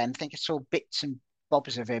again. I think I saw bits and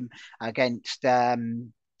bobs of him against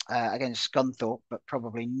Scunthorpe, but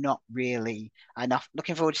probably not really enough.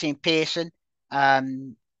 Looking forward to seeing Pearson.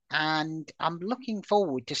 And I'm looking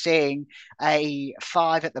forward to seeing a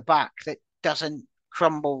 5 at the back that doesn't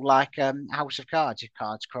crumble like House of Cards, if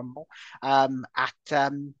cards crumble,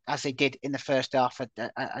 as they did in the first half at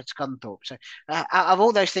Scunthorpe. So, of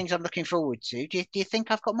all those things I'm looking forward to, do you think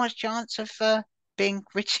I've got much chance of being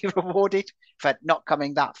richly rewarded for not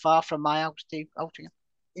coming that far from my house to Altrincham?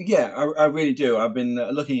 Yeah, I really do. I've been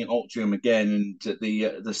looking at Altrincham again, and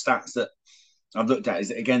the stats that I've looked at is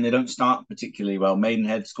that, again, they don't start particularly well.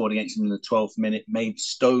 Maidenhead scored against them in the 12th minute.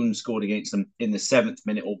 Maidstone scored against them in the 7th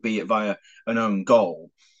minute, albeit via an own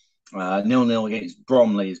goal. 0-0 against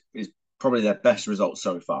Bromley is probably their best result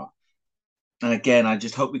so far. And again, I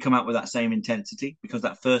just hope we come out with that same intensity, because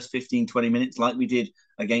that first 15, 20 minutes, like we did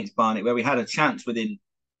against Barnet, where we had a chance within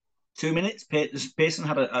 2 minutes. Pearson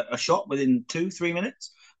had a shot within 2-3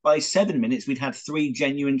 minutes. By 7 minutes, we'd had 3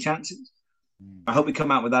 genuine chances. I hope we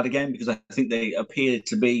come out with that again, because I think they appear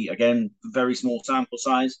to be, again, very small sample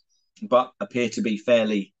size, but appear to be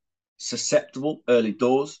fairly susceptible early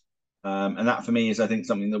doors. And that, for me, is, I think,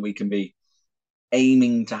 something that we can be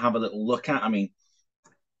aiming to have a little look at. I mean,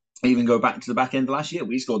 even go back to the back end of last year,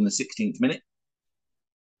 we scored in the 16th minute.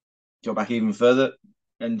 Go back even further,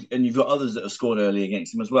 and you've got others that have scored early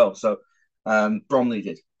against them as well. So Bromley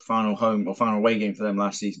did, final home or final away game for them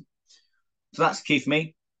last season. So that's key for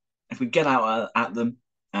me. If we get out at them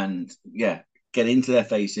and, get into their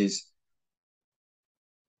faces,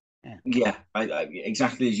 I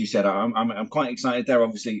exactly as you said, I'm quite excited. They're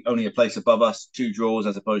obviously only a place above us, 2 draws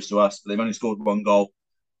as opposed to us, but they've only scored 1 goal.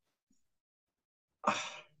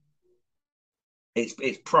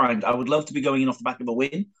 It's primed. I would love to be going in off the back of a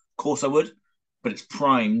win. Of course I would, but it's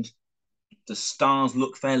primed. The stars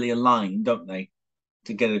look fairly aligned, don't they,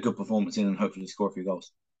 to get a good performance in and hopefully score a few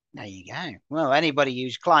goals. There you go. Well, anybody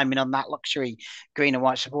who's climbing on that luxury Green and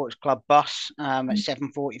White Supporters Club bus at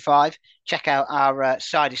 7:45, check out our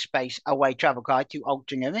Side of Space away travel guide to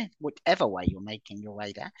Altrincham, whatever way you're making your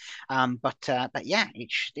way there. But yeah,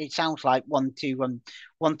 it sounds like one to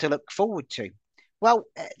look forward to. Well,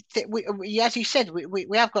 as you said, we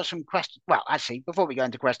have got some questions. Well, actually, before we go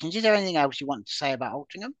into questions, is there anything else you want to say about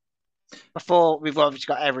Altrincham before we've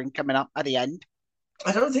obviously got everything coming up at the end?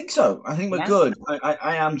 I don't think so. I think we're good.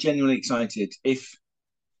 I am genuinely excited. If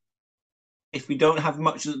we don't have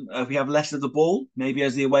much, if we have less of the ball, maybe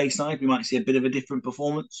as the away side, we might see a bit of a different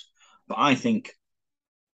performance. But I think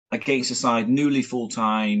against a side newly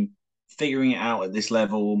full-time, figuring it out at this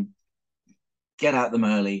level, get out them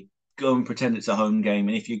early, go and pretend it's a home game.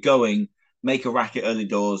 And if you're going, make a racket early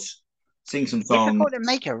doors, sing some songs. Difficult to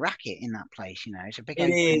make a racket in that place, it's a big. It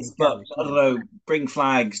is, but I don't know. Bring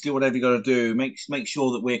flags, do whatever you got to do. Make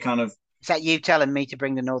sure that we're kind of. Is that you telling me to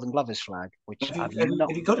bring the Northern Glovers flag? Which have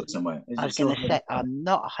you got it somewhere? I was going to say I'm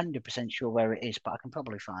not 100% sure where it is, but I can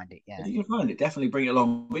probably find it. Yeah, if you can find it, definitely bring it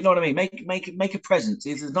along. But you know what I mean? Make a presence.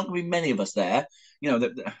 There's not going to be many of us there.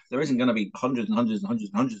 There isn't going to be hundreds and hundreds and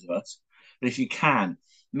hundreds and hundreds of us. But if you can,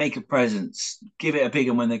 make a presence, give it a big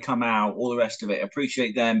one when they come out, all the rest of it.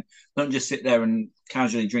 Appreciate them. Don't just sit there and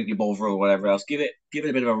casually drink your ball through or whatever else. Give it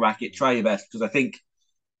a bit of a racket. Try your best, because I think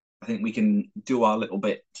we can do our little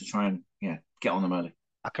bit to try and get on them early.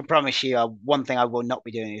 I can promise you, one thing I will not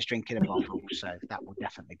be doing is drinking a bottle. So that will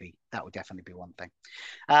definitely be one thing.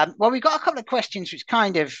 Well, we've got a couple of questions which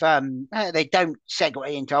kind of they don't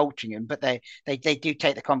segue into Altrincham, but they do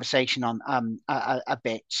take the conversation on a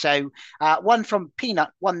bit. So one from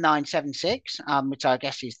Peanut 1976, which I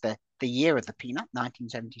guess is the year of the Peanut,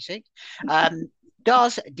 1976.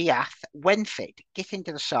 Does Diath, when fit, get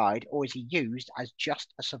into the side, or is he used as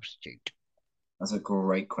just a substitute? That's a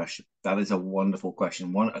great question. That is a wonderful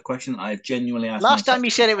question. A question I have genuinely asked. Last time you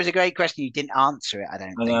said it was a great question, you didn't answer it. I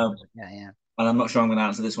think. Know. Yeah. And I'm not sure I'm going to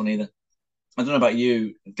answer this one either. I don't know about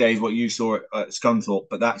you, Dave, what you saw at Scunthorpe,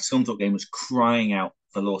 but that Scunthorpe game was crying out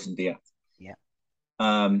for Lawson Diath. Yeah.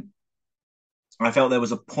 I felt there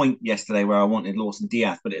was a point yesterday where I wanted Lawson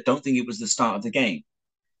Diath, but I don't think it was the start of the game.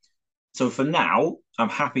 So for now, I'm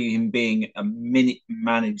happy him being a minute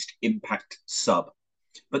managed impact sub.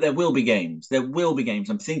 But there will be games.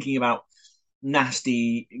 I'm thinking about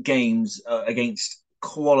nasty games against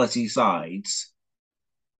quality sides.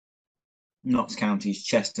 Notts Counties,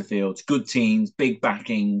 Chesterfields, good teams, big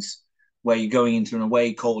backings, where you're going into an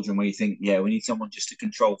away cauldron where you think, we need someone just to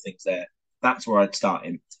control things there. That's where I'd start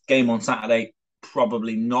him. Game on Saturday,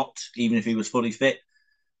 probably not, even if he was fully fit,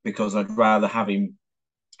 because I'd rather have him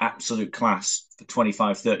absolute class for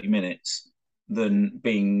 25, 30 minutes than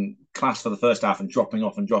being class for the first half and dropping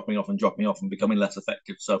off and becoming less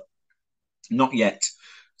effective. So not yet.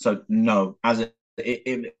 So no, at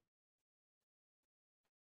the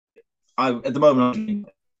moment.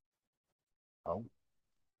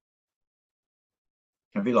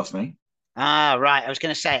 Have you lost me? Right. I was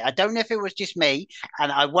going to say, I don't know if it was just me,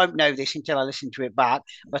 and I won't know this until I listen to it back.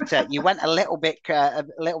 But you went a little bit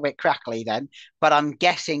crackly then. But I'm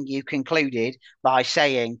guessing you concluded by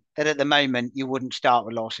saying that at the moment you wouldn't start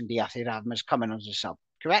with Lawson Diath. You'd have him as coming as a sub.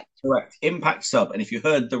 Correct? Correct. Impact sub. And if you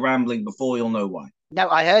heard the rambling before, you'll know why. No,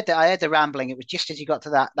 I heard the rambling. It was just as you got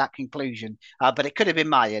to that conclusion, but it could have been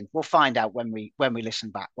my end. We'll find out when we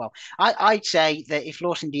listen back. Well, I'd say that if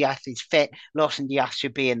Lawson Diath is fit, Lawson Diath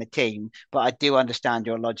should be in the team. But I do understand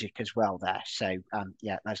your logic as well there. So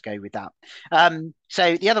let's go with that.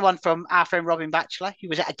 So the other one from our friend Robin Batchelor, who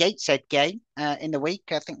was at a Gateshead game in the week.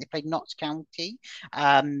 I think they played Notts County.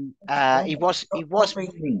 He was.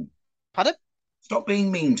 Pardon? Stop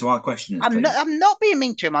being mean to our questions. I'm not being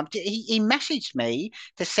mean to him. He messaged me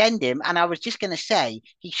to send him, and I was just going to say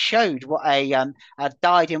he showed what a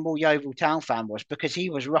dyed-in-wool Yeovil Town fan was, because he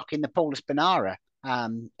was rocking the Paulus Banara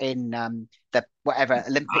in the whatever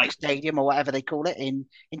Olympic Stadium or whatever they call it, in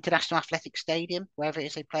International Athletic Stadium, wherever it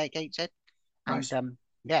is they play at Gateshead. Nice. And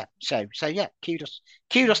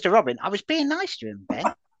kudos to Robin. I was being nice to him, Ben.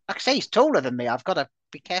 Like I say, he's taller than me. I've got to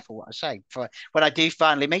be careful what I say for when I do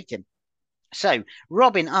finally meet him. So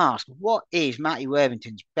Robin asked, what is Matty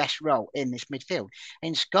Worthington's best role in this midfield?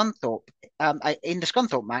 In Scunthorpe, in the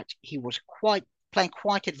Scunthorpe match, he was playing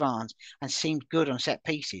quite advanced and seemed good on set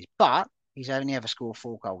pieces, but he's only ever scored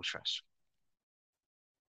 4 goals for us.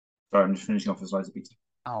 Sorry, I'm just finishing off the slides of pizza.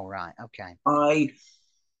 Oh, right, okay.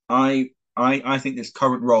 I think this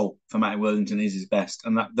current role for Matty Worthington is his best,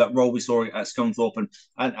 and that role we saw at Scunthorpe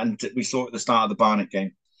and we saw at the start of the Barnet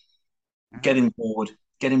game. Get him forward.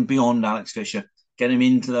 Get him beyond Alex Fisher, get him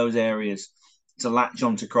into those areas to latch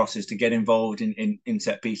onto crosses, to get involved in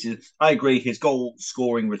set pieces. I agree, his goal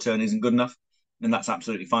scoring return isn't good enough, and that's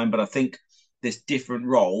absolutely fine. But I think this different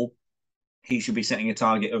role, he should be setting a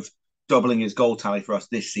target of doubling his goal tally for us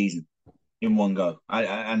this season in one go.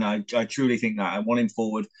 I truly think that. I want him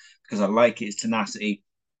forward because I like his tenacity.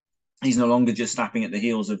 He's no longer just snapping at the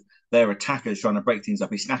heels of their attackers trying to break things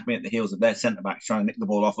up. He's snapping at the heels of their centre-backs trying to nick the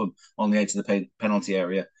ball off them on the edge of the penalty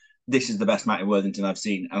area. This is the best Matty Worthington I've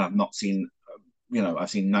seen, and I've not seen, I've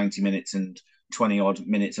seen 90 minutes and 20-odd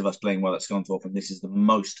minutes of us playing well at Scunthorpe, and this is the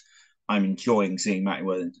most I'm enjoying seeing Matty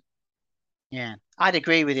Worthington. Yeah, I'd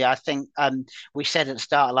agree with you. I think we said at the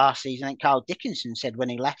start of last season, I think Carl Dickinson said when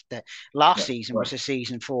he left that last season was a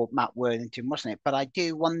season for Matt Worthington, wasn't it? But I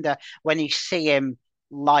do wonder when you see him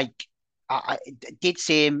I did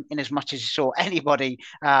see him in as much as I saw anybody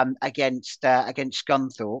against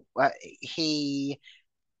Scunthorpe. I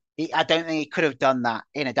don't think he could have done that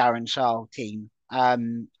in a Darren Sarll team.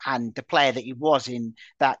 And the player that he was in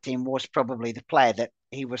that team was probably the player that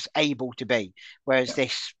he was able to be. Whereas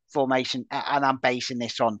this formation, and I'm basing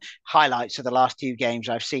this on highlights of the last 2 games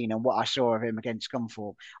I've seen and what I saw of him against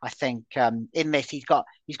Scunthorpe, I think in this he's got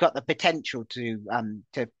the potential to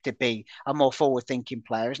be a more forward-thinking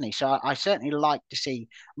player, isn't he? So I certainly like to see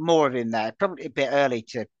more of him there. Probably a bit early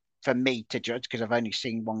for me to judge because I've only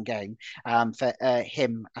seen 1 game for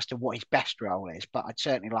him as to what his best role is, but I'd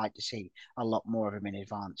certainly like to see a lot more of him in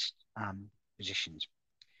advanced positions.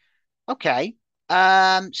 Okay.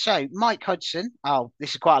 So Mike Hudson, this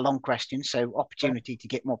is quite a long question, so opportunity to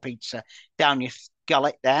get more pizza down your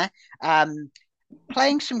gullet there.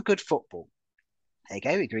 Playing some good football. There you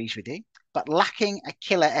go, he agrees with you, but lacking a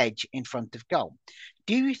killer edge in front of goal.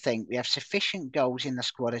 Do you think we have sufficient goals in the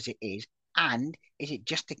squad as it is? And is it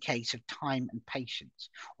just a case of time and patience?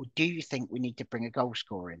 Or do you think we need to bring a goal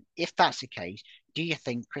scorer in? If that's the case, do you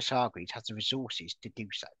think Chris Hargreaves has the resources to do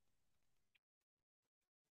so?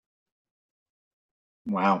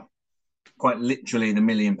 Wow. Quite literally the £1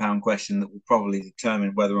 million question that will probably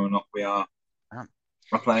determine whether or not we are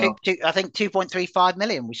a player. I think 2.35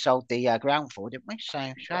 million we sold the ground for, didn't we? So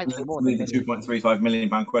more than the £2.35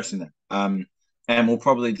 million question then. And we'll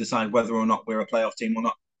probably decide whether or not we're a playoff team or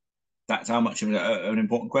not. That's how much of an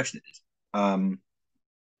important question it is.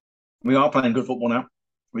 We are playing good football now.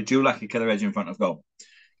 We do lack a killer edge in front of goal.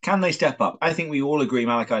 Can they step up? I think we all agree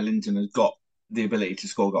Malachi Linton has got the ability to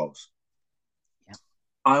score goals. Yeah.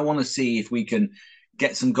 I want to see if we can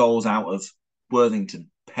get some goals out of Worthington,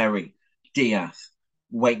 Perry, Diaz,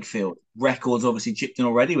 Wakefield. Records obviously chipped in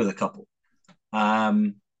already with a couple.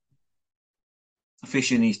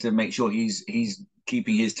 Fisher needs to make sure he's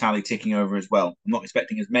keeping his tally ticking over as well. I'm not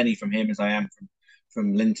expecting as many from him as I am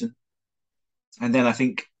from Linton. And then I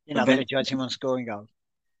think you're not going to judge him on scoring goals.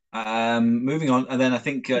 Moving on, and then I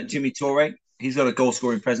think Jimmy Torre, he's got a goal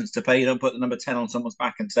scoring presence to play. You don't put the number 10 on someone's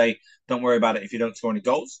back and say, "Don't worry about it if you don't score any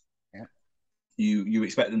goals." Yeah. You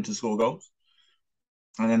expect them to score goals.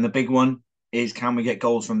 And then the big one is, can we get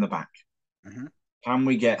goals from the back? Mm-hmm. Can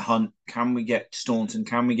we get Hunt? Can we get Staunton?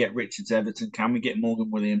 Can we get Richards Everton? Can we get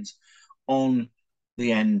Morgan Williams on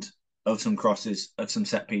the end of some crosses, of some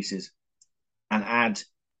set pieces, and add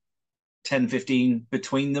 10, 15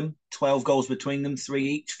 between them, 12 goals between them, 3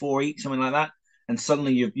 each, 4 each, something like that. And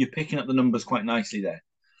suddenly you're picking up the numbers quite nicely there.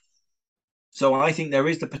 So I think there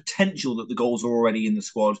is the potential that the goals are already in the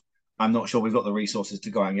squad. I'm not sure we've got the resources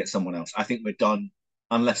to go out and get someone else. I think we're done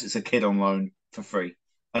unless it's a kid on loan for free.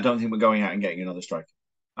 I don't think we're going out and getting another striker.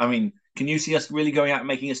 I mean, can you see us really going out and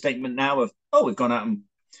making a statement now of, we've gone out and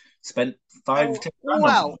spent 5-10 grand?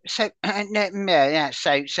 Well, so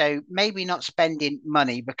maybe not spending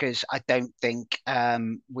money, because I don't think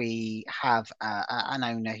we have an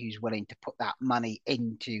owner who's willing to put that money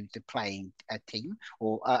into the playing team,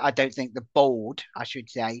 or I don't think the board, I should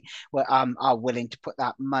say, are willing to put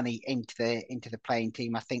that money into the playing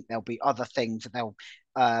team. I think there'll be other things that they'll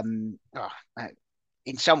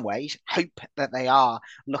in some ways hope that they are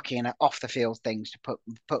looking at off the field things to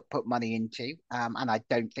put money into, and I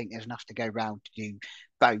don't think there's enough to go around to do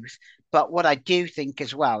both. But what I do think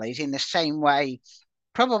as well is, in the same way,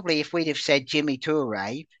 probably if we'd have said Jimmy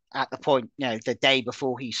Toure at the point, the day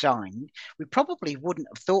before he signed, we probably wouldn't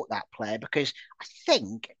have thought that player, because I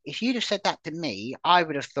think if you'd have said that to me, I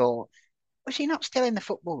would have thought, was he not still in the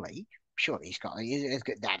Football League? Surely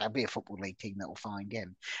there'll be a Football League team that will find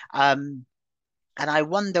him. And I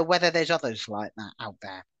wonder whether there's others like that out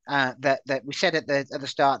there. That we said at the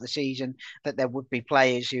start of the season that there would be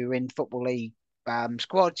players who were in Football League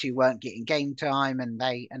squads who weren't getting game time, and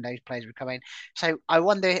those players would come in. So I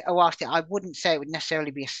wonder. I wouldn't say it would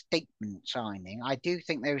necessarily be a statement signing. I do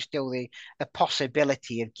think there is still the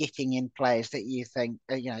possibility of getting in players that you think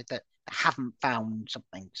that haven't found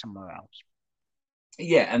something somewhere else.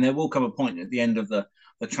 Yeah, and there will come a point at the end of the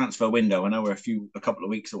transfer window. I know we're a couple of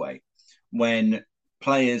weeks away, when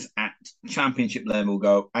players at championship level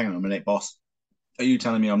go, hang on a minute, boss, are you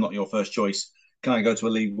telling me I'm not your first choice? Can I go to a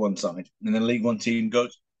League One side? And then the League One team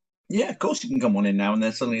goes, Yeah, of course you can come on in now, and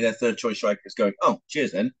then suddenly their third choice striker is going, oh,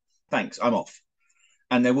 cheers then, thanks, I'm off.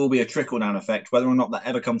 And there will be a trickle down effect. Whether or not that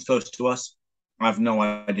ever comes close to us, I have no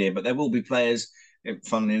idea. But there will be players.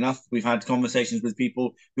 Funnily enough, we've had conversations with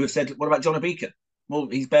people who have said, "What about John Obika? Well,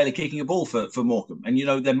 he's barely kicking a ball for Morecambe."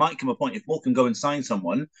 And there might come a point if Morecambe go and sign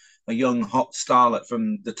someone, a young hot starlet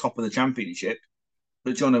from the top of the championship,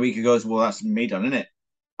 but John Obika goes, "Well, that's me done, isn't it?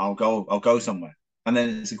 I'll go somewhere." And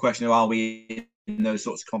then it's a question of, are we in those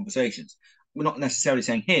sorts of conversations? We're not necessarily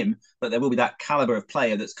saying him, but there will be that caliber of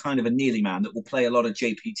player that's kind of a Neely man that will play a lot of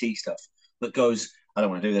JPT stuff that goes, I don't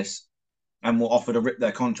want to do this, and will offer to rip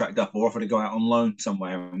their contract up or offer to go out on loan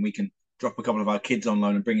somewhere, and we can drop a couple of our kids on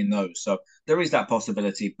loan and bring in those. So there is that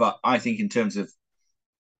possibility. But I think in terms of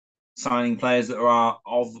signing players that are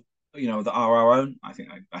that are our own, I think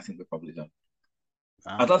we're probably done.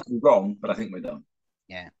 I'd love to be wrong, but I think we're done.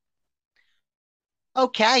 Yeah.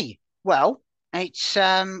 Okay. Well, it's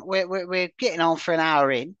we're getting on for an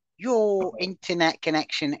hour in. Your internet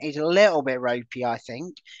connection is a little bit ropey, I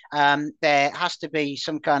think. There has to be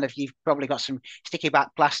some kind of, you've probably got some sticky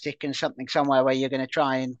back plastic and something somewhere where you're going to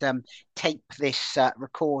try and tape this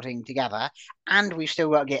recording together. And we've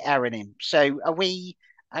still got to get Erin in. So are we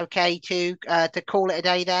okay to call it a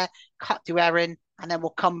day there? Cut to Erin, and then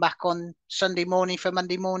we'll come back on Sunday morning for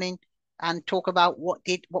Monday morning and talk about what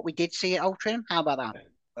we did see at Altrincham. How about that?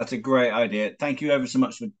 That's a great idea. Thank you ever so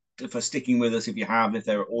much for sticking with us. If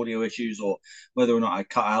there are audio issues, or whether or not I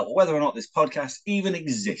cut out, or whether or not this podcast even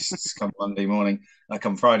exists come Monday morning,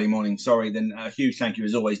 come Friday morning, then a huge thank you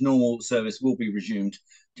as always. Normal service will be resumed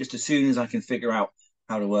just as soon as I can figure out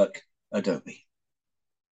how to work Adobe.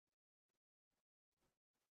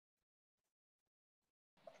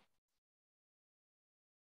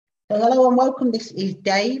 Hello and welcome. This is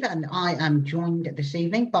Dave, and I am joined this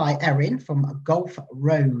evening by Erin from Golf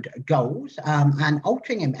Road Goals and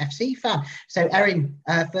Altrincham FC fan. So, Erin,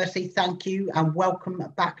 firstly, thank you and welcome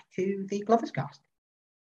back to the Gloverscast.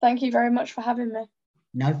 Thank you very much for having me.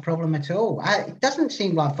 No problem at all. It doesn't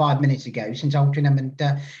seem like 5 minutes ago since Altrincham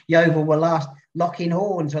and Yeovil were last locking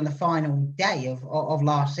horns on the final day of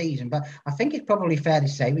last season. But I think it's probably fair to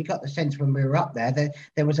say we got the sense when we were up there that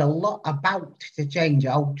there was a lot about to change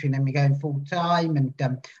at Altrincham. We're going full time, and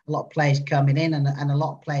a lot of players coming in and a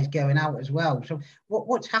lot of players going out as well. So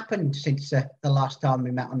what's happened since the last time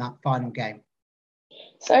we met on that final game?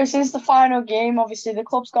 So since the final game, obviously the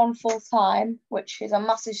club's gone full time, which is a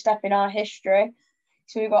massive step in our history.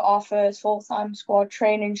 So we got our first full-time squad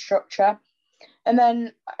training structure. And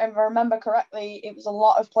then, if I remember correctly, it was a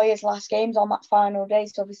lot of players' last games on that final day.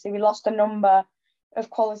 So obviously we lost a number of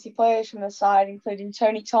quality players from the side, including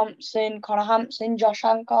Tony Thompson, Connor Hampson, Josh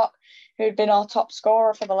Hancock, who had been our top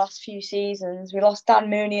scorer for the last few seasons. We lost Dan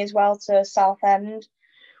Mooney as well to Southend.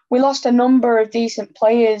 We lost a number of decent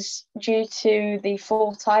players due to the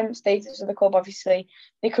full-time status of the club. Obviously,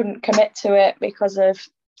 they couldn't commit to it because of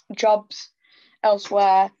jobs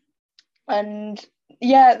elsewhere, and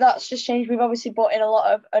that's just changed. We've obviously brought in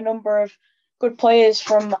a number of good players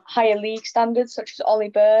from higher league standards, such as Ollie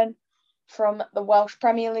Byrne from the Welsh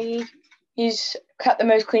Premier League. He's kept the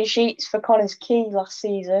most clean sheets for Connors Quay last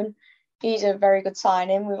season. He's a very good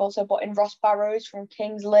signing. We've also brought in Ross Barrows from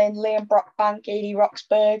Kings Lynn, Liam Brockbank, AD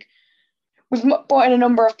Roxburgh. We've brought in a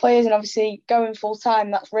number of players, and obviously going full time,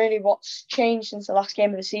 that's really what's changed since the last game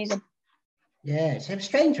of the season. Yeah, it's a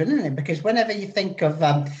strange one, isn't it? Because whenever you think of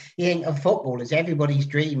footballers, everybody's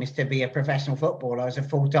dream is to be a professional footballer as a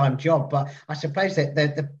full-time job. But I suppose that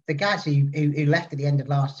the guys who left at the end of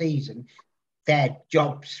last season, their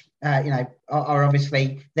jobs, are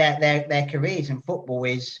obviously their careers, and football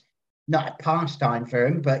is not a pastime for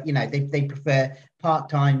them. But they prefer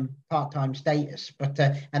part-time status. But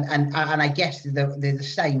and I guess the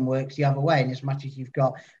same works the other way. And as much as you've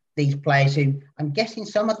got these players who I'm guessing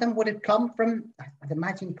some of them would have come from, I'd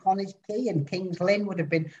imagine Connors Quay and Kings Lynn would have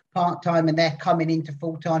been part-time, and they're coming into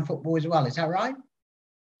full-time football as well. Is that right?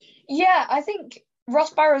 Yeah, I think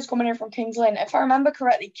Ross Barrow's coming in from Kings Lynn. If I remember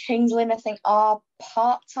correctly, Kings Lynn, I think, are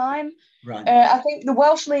part-time. Right. I think the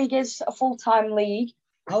Welsh League is a full-time league.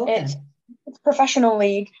 Oh, okay. It's a professional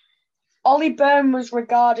league. Ollie Byrne was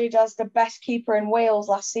regarded as the best keeper in Wales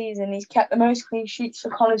last season. He's kept the most clean sheets for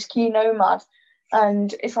Connors Quay Nomad.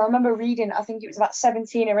 And if I remember reading, I think it was about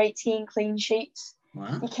 17 or 18 clean sheets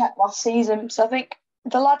he kept last season. So I think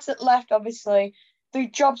the lads that left, obviously, the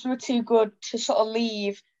jobs were too good to sort of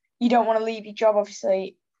leave. You don't want to leave your job,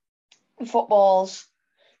 obviously. Football's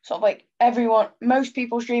sort of like most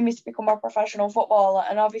people's dream is to become a professional footballer.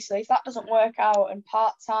 And obviously, if that doesn't work out and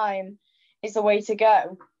part-time is the way to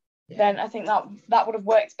go, then I think that would have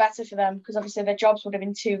worked better for them, because obviously their jobs would have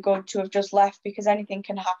been too good to have just left, because anything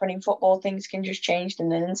can happen in football. Things can just change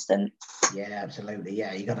in an instant. Yeah, absolutely.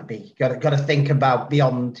 Yeah, you got to think about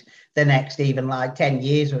beyond the next even like 10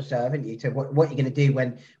 years or so, haven't you? To what you're going to do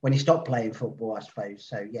when you stop playing football, I suppose.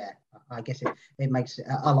 So yeah, I guess it makes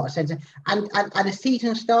a lot of sense. And the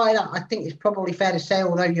season started, I think it's probably fair to say,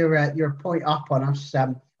 although you're a point up on us,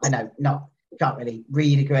 I know can't really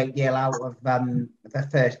read a great deal out of the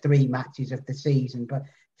first 3 matches of the season, but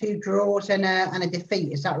 2 draws and a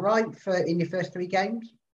defeat. Is that right in your first 3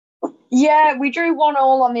 games? Yeah, we drew 1-1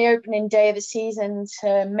 on the opening day of the season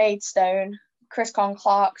to Maidstone. Chris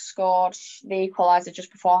Clark scored the equaliser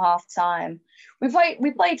just before half time.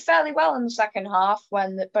 We played fairly well in the second half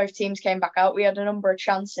when both teams came back out. We had a number of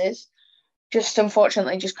chances, just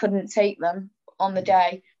unfortunately just couldn't take them on the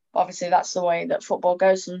day. Obviously, that's the way that football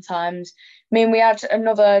goes sometimes. I mean, we had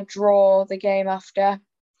another draw the game after.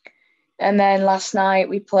 And then last night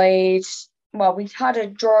we had a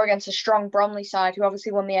draw against a strong Bromley side, who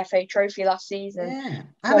obviously won the FA Trophy last season. Yeah,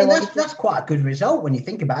 I mean, that's quite a good result when you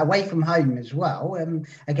think about it, away from home as well,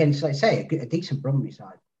 against, like I say, a decent Bromley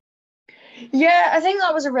side. Yeah, I think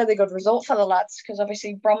that was a really good result for the lads, because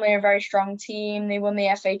obviously Bromley are a very strong team. They won the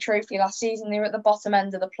FA Trophy last season. They were at the bottom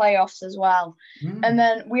end of the playoffs as well. And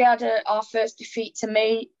then we had our first defeat to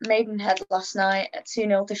Maidenhead last night, a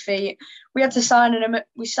 2-0 defeat. We had to signed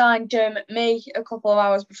Dermot Mee a couple of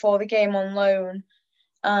hours before the game on loan,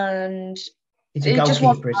 and he's a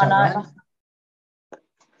goalkeeper, is that right?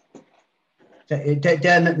 So,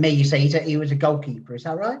 Dermot Mee, you say he was a goalkeeper, is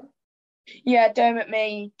that right? Yeah, Dermot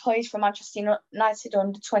Mee plays for Manchester United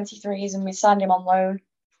under 23s, and we signed him on loan.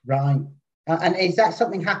 Right. And is that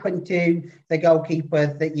something happened to the goalkeeper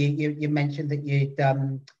that you mentioned that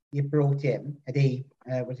you brought in?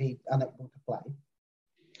 Was he unable to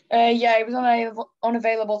play? Yeah, he was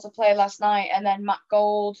unavailable to play last night, and then Matt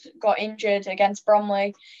Gold got injured against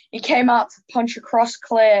Bromley. He came out to punch across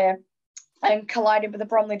clear and collided with the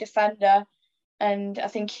Bromley defender. And I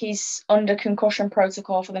think he's under concussion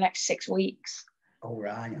protocol for the next 6 weeks. All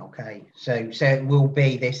right, okay. So it will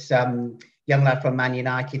be this young lad from Man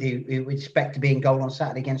United who would expect to be in goal on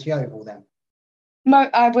Saturday against Yeovil then? No,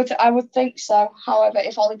 I would think so. However,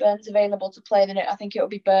 if Ollie Byrne's available to play, then I think it will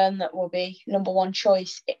be Byrne that will be number 1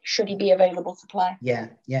 choice, should he be available to play. Yeah.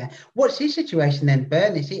 What's his situation then,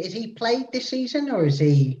 Byrne? Is he played this season, or is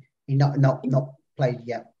he not played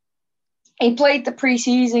yet? He played the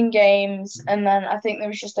pre-season games, and then I think there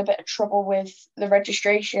was just a bit of trouble with the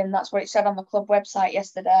registration. That's what it said on the club website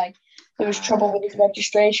yesterday. There was trouble with his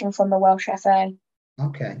registration from the Welsh FA.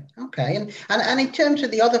 Okay. And in terms of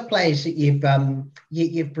the other players that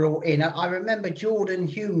you've brought in, I remember Jordan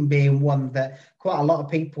Hume being one that quite a lot of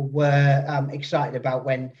people were excited about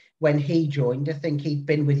when he joined. I think he'd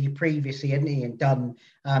been with you previously, hadn't he, and done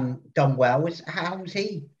well. How's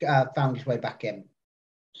he found his way back in?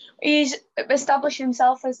 He's established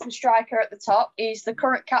himself as the striker at the top. He's the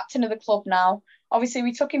current captain of the club now. Obviously,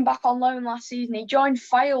 we took him back on loan last season. He joined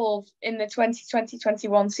Fylde in the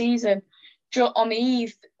 2020-21 season on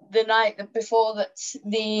the night before that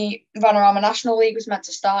the Vanarama National League was meant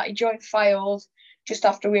to start. He joined Fylde just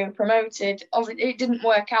after we were promoted. It didn't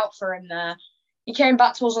work out for him there. He came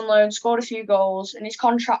back to us on loan, scored a few goals, and his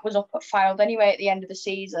contract was up at Fylde anyway at the end of the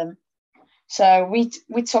season. So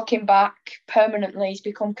we took him back permanently. He's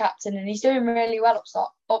become captain, and he's doing really well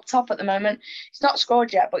up top at the moment. He's not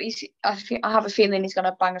scored yet, but I have a feeling he's going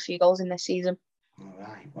to bang a few goals in this season. All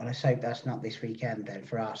right. Well, let's hope that's not this weekend then,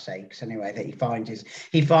 for our sakes. Anyway, that he finds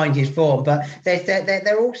his form. But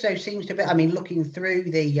there also seems to be. I mean, looking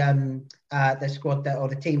through the squad or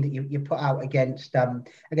the team that you put out against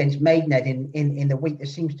Maidenhead in the week, there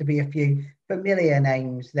seems to be a few familiar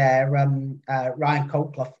names there. Ryan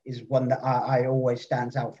Colclough is one that I always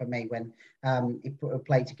stands out for me when he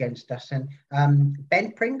plays against us, and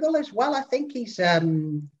Ben Pringle as well. I think he's a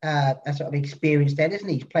sort of experienced head, isn't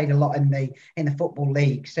he? He's played a lot in the football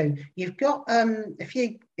league. So you've got a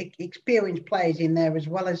few experienced players in there as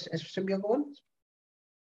well as some younger ones.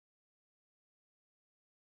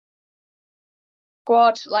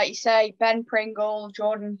 Squad, like you say, Ben Pringle,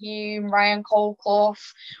 Jordan Hume, Ryan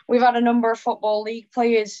Colclough. We've had a number of Football League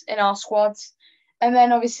players in our squads. And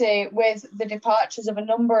then obviously with the departures of a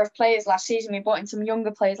number of players last season, we brought in some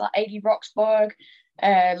younger players like Adi Roxburgh,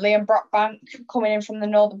 Liam Brockbank coming in from the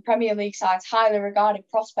Northern Premier League sides, highly regarded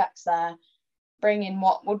prospects there, bringing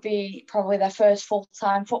what would be probably their first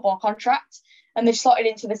full-time football contract. And they've slotted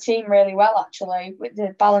into the team really well, actually, with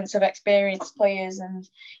the balance of experienced players and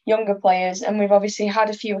younger players. And we've obviously had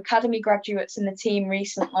a few academy graduates in the team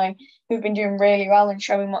recently who've been doing really well and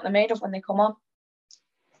showing what they're made of when they come on.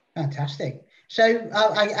 Fantastic. So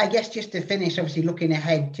I guess just to finish, obviously looking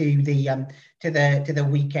ahead to the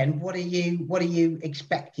weekend, what are you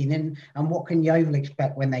expecting, and what can Yeovil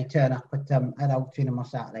expect when they turn up at Altrincham on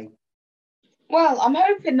Saturday? Well, I'm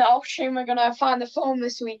hoping that Altrincham are going to find the form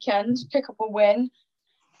this weekend, pick up a win.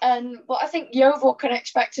 But I think Yeovil can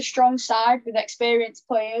expect a strong side with experienced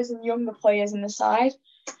players and younger players in the side.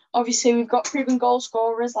 Obviously, we've got proven goal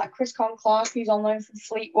scorers like Chris Conn-Clark, who's on loan from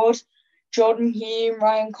Fleetwood, Jordan Hume,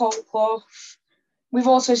 Ryan Cole-Clough. We've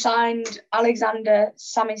also signed Alexander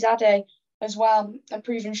Samizadeh as well, a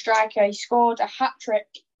proven striker. He scored a hat-trick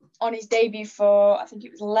on his debut for, I think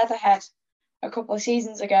it was Leatherhead, a couple of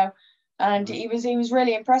seasons ago. And he was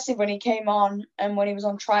really impressive when he came on and when he was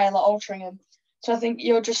on trial at Altrincham. So I think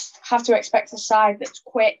you'll just have to expect a side that's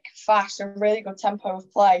quick, fast, and really good tempo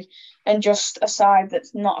of play, and just a side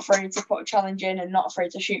that's not afraid to put a challenge in and not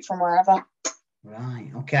afraid to shoot from wherever. Right.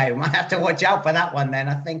 Okay. We might have to watch out for that one then.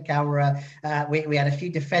 I think we had a few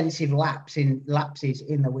defensive lapses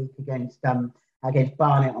in the week against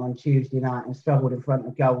Barnet on Tuesday night and struggled in front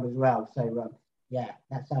of goal as well. So yeah,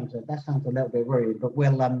 that sounds a little bit worrying, but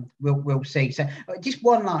we'll see. So just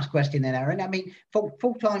one last question then, Aaron. I mean, for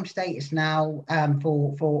full-time status now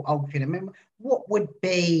for Altrincham, I mean, what would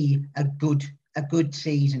be a good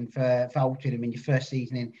season for Altrincham in your first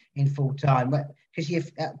season in full-time? Because you're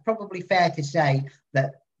probably fair to say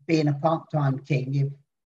that being a part-time team, you've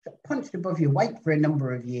punched above your weight for a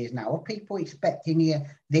number of years now. Are people expecting you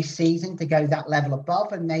this season to go that level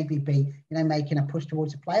above and maybe be, making a push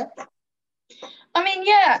towards a playoff? I mean,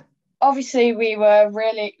 yeah, obviously we were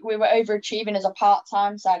overachieving as a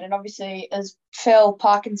part-time side, and obviously, as Phil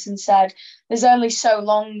Parkinson said, there's only so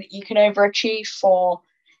long that you can overachieve for,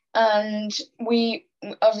 and we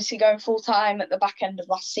obviously going full-time at the back end of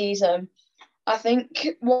last season. I think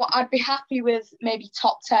what I'd be happy with, maybe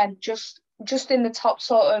top 10, just in the top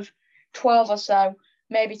sort of 12 or so,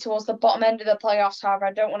 maybe towards the bottom end of the playoffs. However,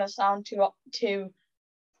 I don't want to sound too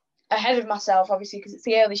ahead of myself, obviously, because it's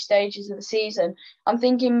the early stages of the season. I'm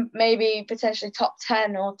thinking maybe potentially top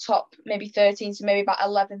 10 or top maybe 13, so maybe about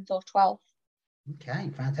 11th or 12th.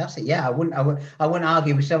 Okay, fantastic. Yeah, I wouldn't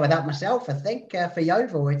argue with some of that myself. I think for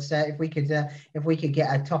Yeovil, it's if we could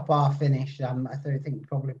get a top half finish, I think we'd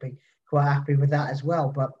probably be quite happy with that as well.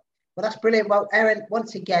 But that's brilliant. Well, Aaron,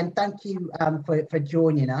 once again, thank you for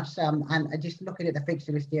joining us. And just looking at the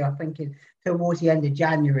fixture list here, I think it's towards the end of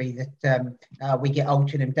January that we get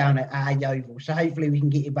Altrincham down at Yeovil. So hopefully we can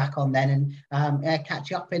get you back on then and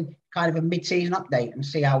catch up in kind of a mid-season update and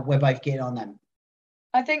see how we're both getting on then.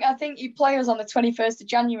 I think you play us on the 21st of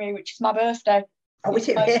January, which is my birthday. Oh, is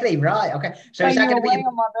it really? Right. Okay. So is that going to be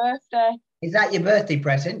on my birthday? Is that your birthday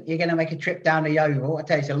present? You're going to make a trip down to Yeovil? I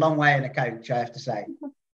tell you, it's a long way in a coach, I have to say.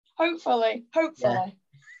 Hopefully. Yeah.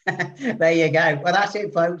 There you go. Well, that's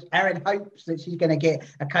it, folks. Erin hopes that she's going to get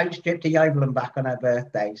a coach trip to Yeovil and back on her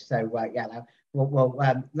birthday. So we'll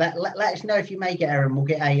let us know if you make it, Erin. We'll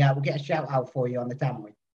get a shout out for you on the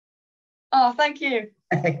Tamworth. Oh, thank you.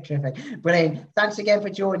 Terrific. Brilliant. Thanks again for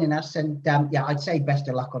joining us. And I'd say best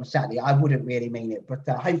of luck on Saturday. I wouldn't really mean it, but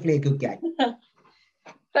hopefully a good game.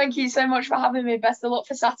 Thank you so much for having me. Best of luck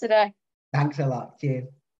for Saturday. Thanks a lot. Cheers.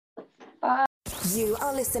 Bye. You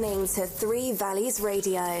are listening to Three Valleys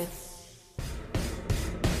Radio.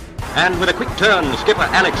 And with a quick turn, skipper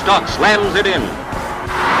Alex Dock slams it in.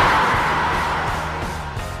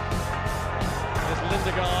 There's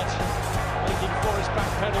Lindegaard making for his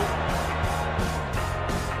back pedal.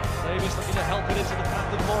 Davis looking to help it into the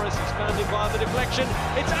path of Morris. He's found him via the deflection.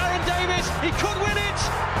 It's Aaron Davis. He could win it.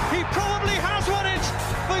 He probably has won it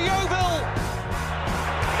for Yeovil.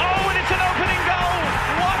 Oh, and it's an opening goal.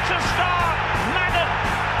 What a start. Madden,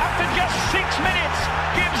 after just 6 minutes,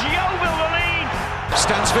 gives Yeovil the lead.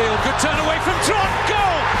 Stansfield, good turn away from Trott. Goal!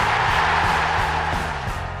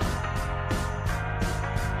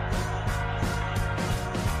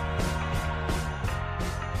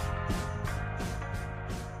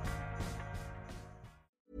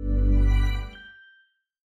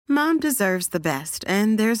 Mom deserves the best,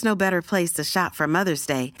 and there's no better place to shop for Mother's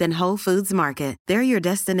Day than Whole Foods Market. They're your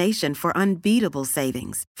destination for unbeatable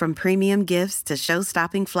savings, from premium gifts to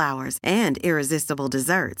show-stopping flowers and irresistible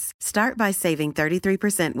desserts. Start by saving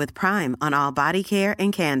 33% with Prime on all body care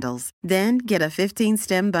and candles. Then get a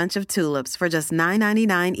 15-stem bunch of tulips for just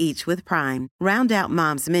 $9.99 each with Prime. Round out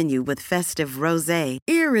Mom's menu with festive rosé,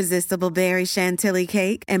 irresistible berry chantilly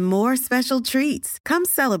cake, and more special treats. Come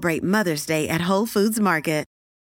celebrate Mother's Day at Whole Foods Market.